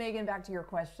 So Megan, back to your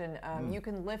question. You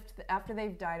can lift, after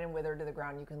they've died and withered to the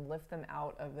ground, you can lift them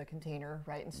out of the container,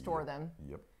 right, and store them.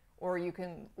 Yep. Or you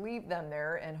can leave them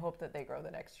there and hope that they grow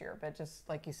the next year. But just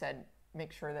like you said,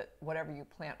 make sure that whatever you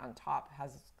plant on top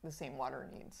has the same water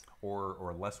needs.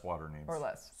 Or less water needs. Or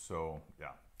less. So,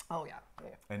 yeah. Oh, yeah.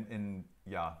 And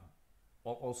yeah,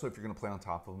 also if you're going to plant on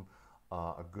top of them,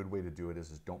 a good way to do it is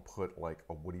don't put like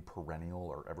a woody perennial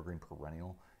or evergreen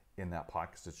perennial in that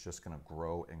pot, because it's just going to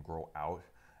grow and grow out,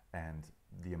 and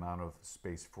the amount of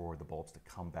space for the bulbs to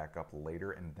come back up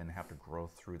later and then have to grow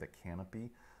through the canopy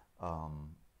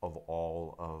of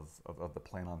all of the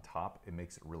plant on top, it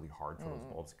makes it really hard for those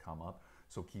bulbs to come up.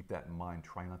 So keep that in mind.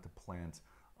 Try not to plant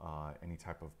any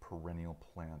type of perennial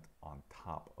plant on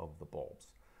top of the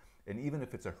bulbs. And even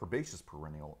if it's a herbaceous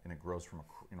perennial and it grows from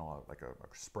like a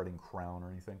spreading crown or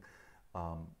anything,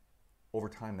 over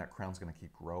time that crown's going to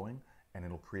keep growing, and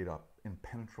it'll create a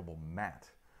impenetrable mat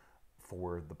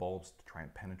for the bulbs to try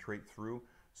and penetrate through.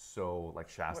 So like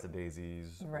Shasta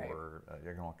daisies, or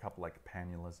a couple like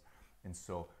pannulas. And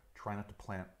so try not to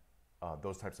plant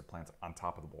those types of plants on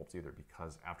top of the bulbs either,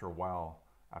 because after a while,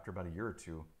 after about a year or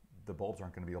two, the bulbs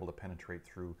aren't going to be able to penetrate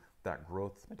through that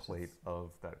growth plate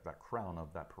of that crown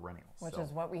of that perennial. Which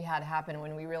is what we had happen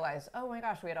when we realized, oh my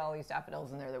gosh, we had all these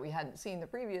daffodils in there that we hadn't seen the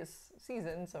previous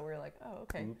season. So we were like, oh,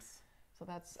 okay. Oops. So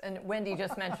and Wendy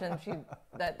just mentioned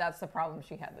that's the problem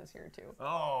she had this year too.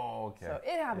 Oh, okay. So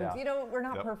it happens. Yeah. We're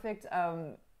not perfect.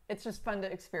 It's just fun to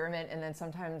experiment, and then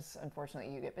sometimes,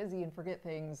 unfortunately, you get busy and forget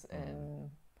things, and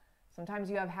sometimes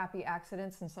you have happy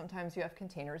accidents, and sometimes you have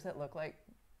containers that look like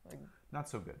not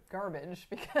so good garbage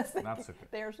because not so good.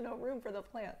 There's no room for the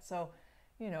plant. So,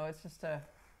 it's just I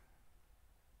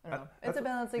don't know. It's a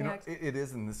balancing act. It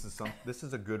is, and this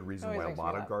is a good reason why a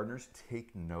lot of gardeners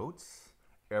take notes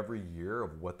every year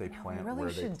of what they plant, really where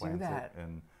they plant it,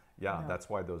 and that's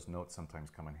why those notes sometimes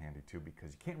come in handy too,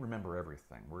 because you can't remember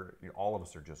everything. All of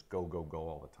us are just go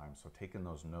all the time. So taking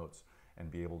those notes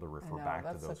and be able to refer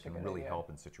back to those can really help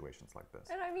in situations like this.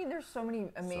 And I mean, there's so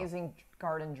many amazing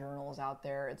garden journals out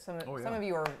there. Some of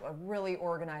you are really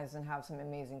organized and have some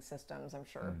amazing systems, I'm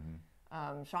sure.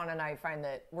 Sean and I find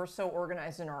that we're so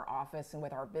organized in our office and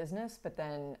with our business, but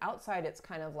then outside it's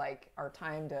kind of like our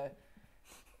time to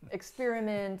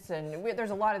experiment, and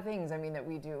there's a lot of things, that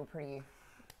we do pretty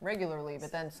regularly,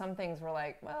 but then some things we're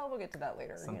like, well, we'll get to that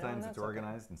later. Sometimes it's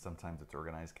organized, and sometimes it's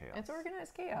organized chaos. It's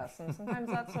organized chaos, and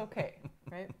sometimes that's okay,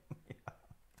 right?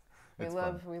 We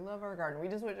love our garden. We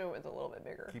just wish it was a little bit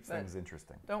bigger. Keeps things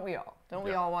interesting. Don't we all?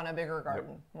 We all want a bigger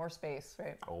garden, more space,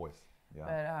 right? Always.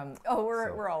 Yeah. But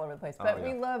we're all over the place. But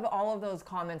we love all of those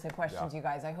comments and questions, you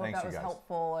guys. I hope that was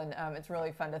helpful, and it's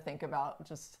really fun to think about.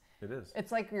 It is.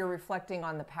 It's like you're reflecting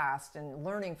on the past and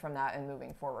learning from that and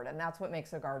moving forward, and that's what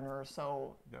makes a gardener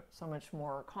so much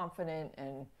more confident,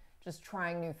 and just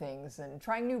trying new things and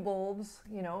trying new bulbs,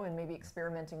 and maybe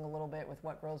experimenting a little bit with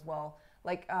what grows well.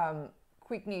 Like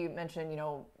Quickney mentioned,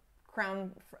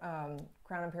 crown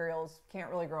imperials, can't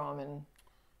really grow them in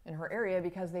in her area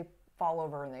because they fall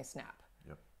over and they snap.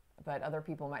 Yep. But other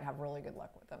people might have really good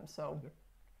luck with them. So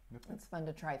Yep. it's fun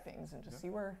to try things and just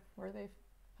see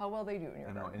how well they do in your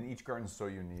I know, garden. and each garden's so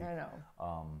unique. I know.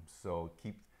 So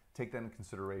take that into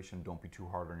consideration. Don't be too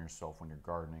hard on yourself when you're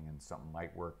gardening, and something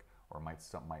might work or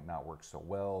something might not work so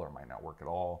well or might not work at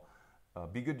all.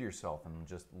 Be good to yourself and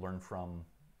just learn from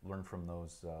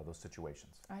those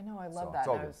situations. I know. I So, love that. it's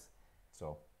all good.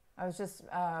 So I was just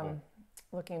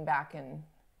looking back, and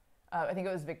I think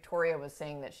it was Victoria was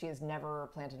saying that she has never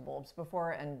planted bulbs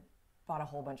before and bought a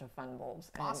whole bunch of fun bulbs.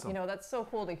 And Awesome. that's so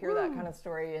cool to hear that kind of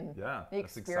story and Yeah, the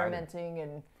that's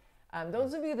experimenting. And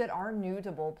those of you that are new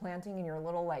to bulb planting and you're a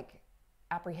little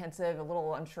apprehensive, a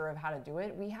little unsure of how to do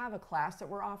it, we have a class that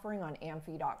we're offering on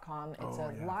amphi.com. It's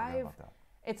I forgot about that.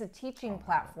 It's a teaching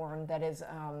platform that is,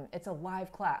 it's a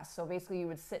live class. So basically you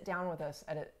would sit down with us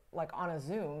on a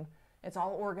Zoom. It's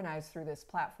all organized through this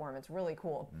platform. It's really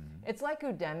cool. It's like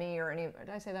Udemy did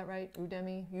I say that right?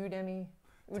 Udemy?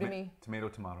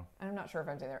 Tomato. I'm not sure if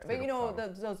I'm saying that right.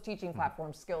 But those teaching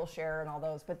platforms, Skillshare and all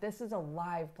those, but this is a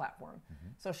live platform.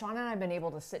 So Sean and I have been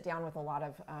able to sit down with a lot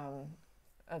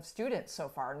of students so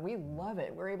far, and we love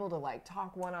it. We're able to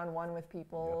talk one-on-one with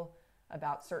people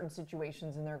about certain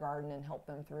situations in their garden and help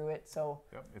them through it. So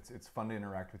it's fun to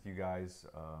interact with you guys.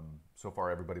 So far,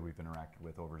 everybody we've interacted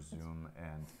with over Zoom,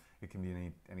 and it can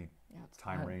be any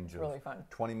time range really fun.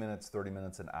 20 minutes, 30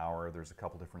 minutes, an hour. There's a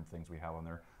couple different things we have on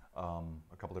there, a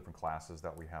couple different classes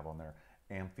that we have on there.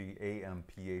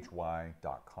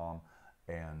 amphy.com,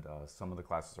 and some of the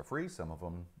classes are free. Some of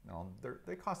them,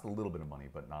 they cost a little bit of money,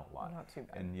 but not a lot. Not too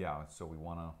bad. And so we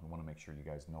want to make sure you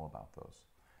guys know about those.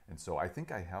 And so I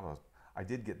think I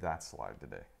did get that slide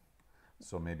today.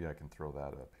 So maybe I can throw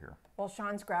that up here. Well,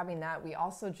 Sean's grabbing that. We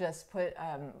also just put,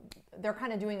 they're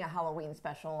kind of doing a Halloween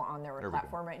special on their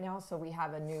platform right now. So we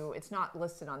have it's not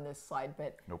listed on this slide,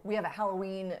 but we have a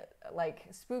Halloween,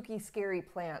 spooky, scary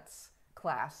plants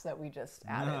class that we just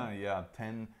added. Yeah,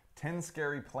 10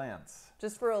 scary plants.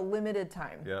 Just for a limited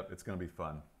time. Yep, it's going to be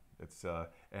fun. It's,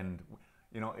 and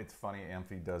it's funny,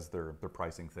 Amphi does their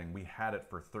pricing thing. We had it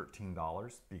for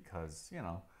 $13 because,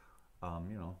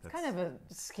 it's kind of a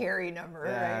scary number,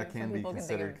 yeah, right? it can be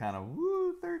considered kind of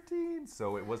 13.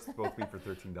 So it was supposed to be for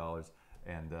 $13,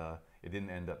 and it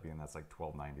didn't end up being that's like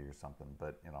 $12.90 or something.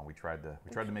 But we tried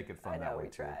to make it fun that way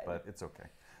too. But it's okay.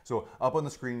 So up on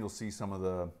the screen you'll see some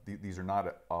of these are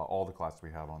not all the classes we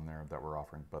have on there that we're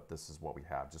offering, but this is what we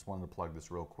have. Just wanted to plug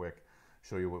this real quick,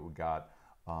 show you what we got.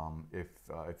 If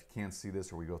you can't see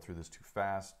this or we go through this too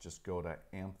fast, just go to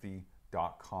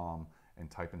amphi.com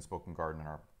and type in Spoken Garden, and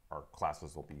our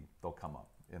classes they'll come up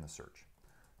in the search.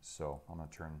 So I'm going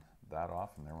to turn that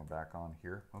off, and then we're back on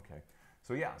here. Okay.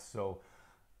 So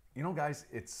guys,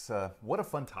 it's what a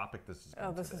fun topic this has been.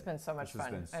 Oh, this has been so much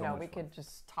fun. I know we could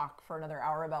just talk for another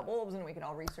hour about bulbs, and we could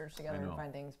all research together and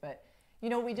find things. But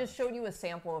we just showed you a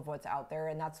sample of what's out there,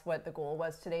 and that's what the goal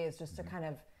was today, is just to kind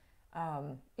of,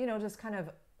 just kind of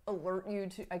alert you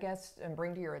to, I guess, and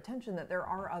bring to your attention that there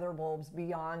are other bulbs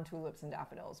beyond tulips and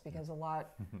daffodils, because a lot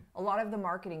of the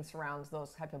marketing surrounds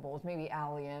those type of bulbs, maybe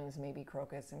alliums, maybe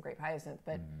crocus and grape hyacinth,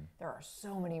 but there are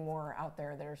so many more out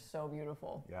there that are so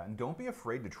beautiful. Yeah, and don't be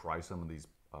afraid to try some of these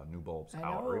new bulbs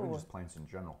out, or even just plants in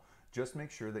general. Just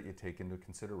make sure that you take into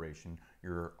consideration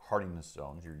your hardiness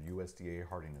zones, your USDA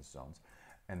hardiness zones,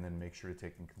 and then make sure to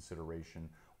take in consideration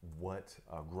what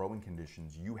growing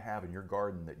conditions you have in your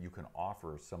garden that you can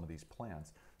offer some of these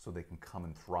plants so they can come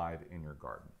and thrive in your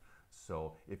garden.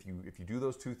 So if you do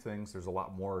those two things, there's a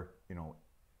lot more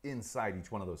inside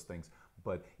each one of those things,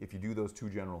 but if you do those two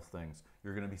general things,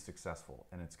 you're going to be successful,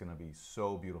 and it's going to be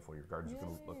so beautiful. Your garden's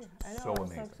going to look so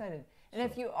amazing. I'm so excited. And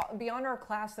if you, beyond our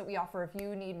class that we offer, if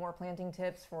you need more planting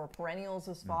tips for perennials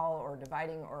this fall, or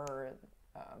dividing, or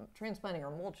transplanting,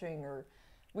 or mulching, or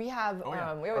we have,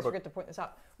 we always forget to point this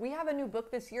out. We have a new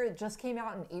book this year that just came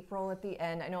out in April at the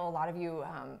end. I know a lot of you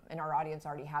in our audience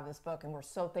already have this book, and we're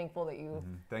so thankful that you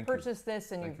purchased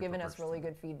this, and you've given us really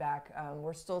good feedback.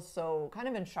 We're still so kind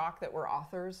of in shock that we're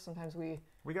authors. Sometimes we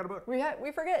got a book. We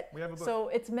forget. We have a book. So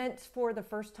it's meant for the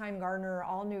first-time gardener,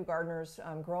 all new gardeners,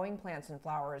 growing plants and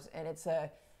flowers, and it's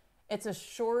a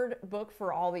short book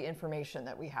for all the information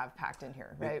that we have packed in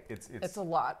here, right? It's a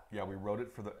lot. Yeah, we wrote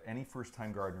it for any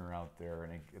first-time gardener out there,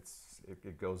 and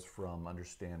it goes from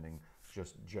understanding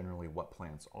just generally what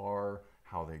plants are,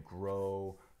 how they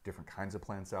grow, different kinds of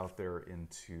plants out there,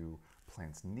 into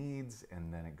plants' needs,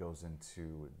 and then it goes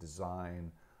into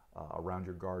design around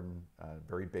your garden,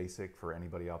 very basic for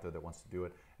anybody out there that wants to do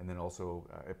it, and then also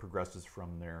it progresses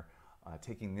from there,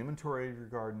 taking inventory of your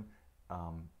garden,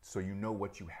 so you know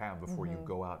what you have before you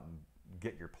go out and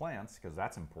get your plants, because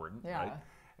that's important, right?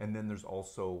 And then there's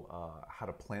also how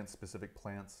to plant specific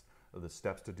plants, the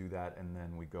steps to do that, and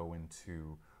then we go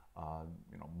into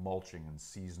mulching and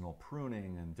seasonal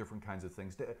pruning and different kinds of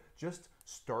things to just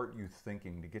start you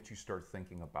thinking, to get you start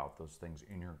thinking about those things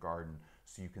in your garden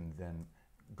so you can then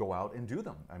go out and do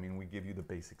them. I mean, we give you the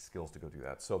basic skills to go do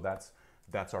that. So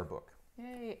that's our book.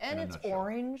 Yay. And it's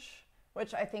orange,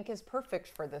 which I think is perfect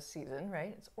for this season,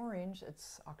 right? It's orange,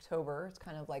 it's October, it's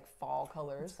kind of like fall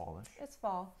colors. It's fallish. It's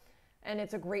fall. And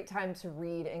it's a great time to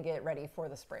read and get ready for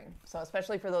the spring. So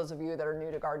especially for those of you that are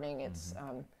new to gardening, it's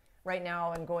right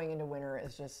now and going into winter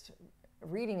is just,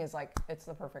 reading is like, it's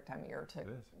the perfect time of year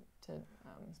to,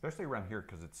 especially around here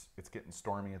because it's getting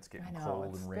stormy, it's getting cold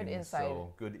and good rainy. inside.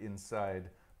 So good inside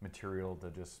material to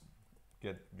just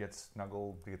get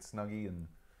snuggled, get snuggy and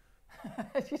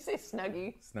Did you say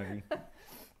snuggy? Snuggy,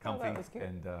 comfy, that was cute.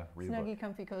 and read a Snuggy, book.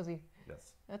 comfy, cozy.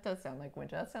 Yes. That does sound like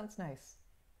winter. That sounds nice.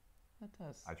 That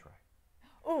does. I try.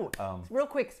 Oh, real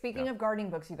quick, speaking of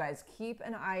gardening books, you guys, keep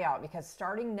an eye out because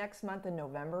starting next month in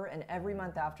November and every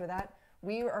month after that,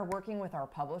 we are working with our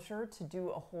publisher to do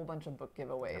a whole bunch of book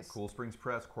giveaways. Yep, Cool Springs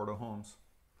Press, Cordo Homes.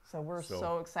 So we're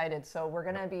so excited. So we're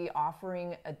going to be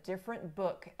offering a different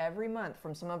book every month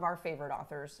from some of our favorite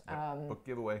authors. Book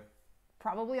giveaway.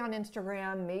 Probably on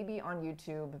Instagram, maybe on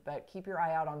YouTube, but keep your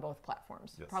eye out on both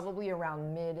platforms. Yes. Probably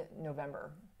around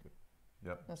mid-November.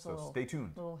 Yep. That's so stay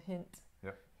tuned. Little hint.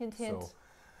 Yep. Hint.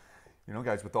 So,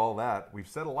 guys, with all that, we've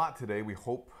said a lot today. We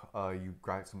hope you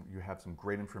have some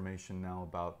great information now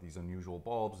about these unusual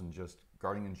bulbs and just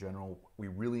gardening in general. We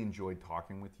really enjoyed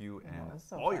talking with you and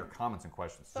all your comments and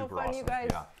questions. So super fun, awesome. you guys.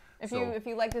 Yeah. If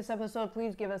you like this episode,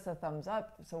 please give us a thumbs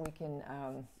up so we can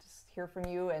just hear from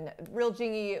you. And Real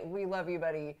Jingy, we love you,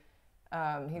 buddy.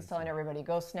 He's telling everybody,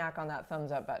 go snack on that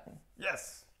thumbs up button.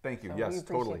 Yes. Thank you. So yes, we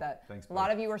appreciate totally. That. Thanks. A lot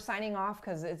of you are signing off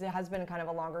because it has been kind of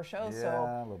a longer show. Yeah, so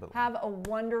a little bit have a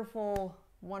wonderful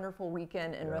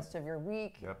weekend and rest of your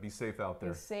week. Yeah, be safe out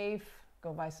there. Be safe.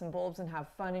 Go buy some bulbs and have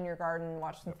fun in your garden.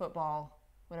 Watch some football,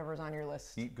 whatever's on your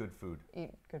list. Eat good food. Eat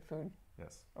good food.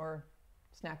 Yes. Or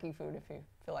snacky food if you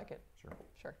feel like it.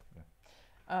 Sure.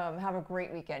 Yeah. Have a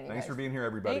great weekend, you Thanks guys. for being here,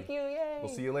 everybody. Thank you. Yay.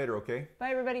 We'll see you later, okay?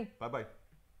 Bye, everybody. Bye-bye.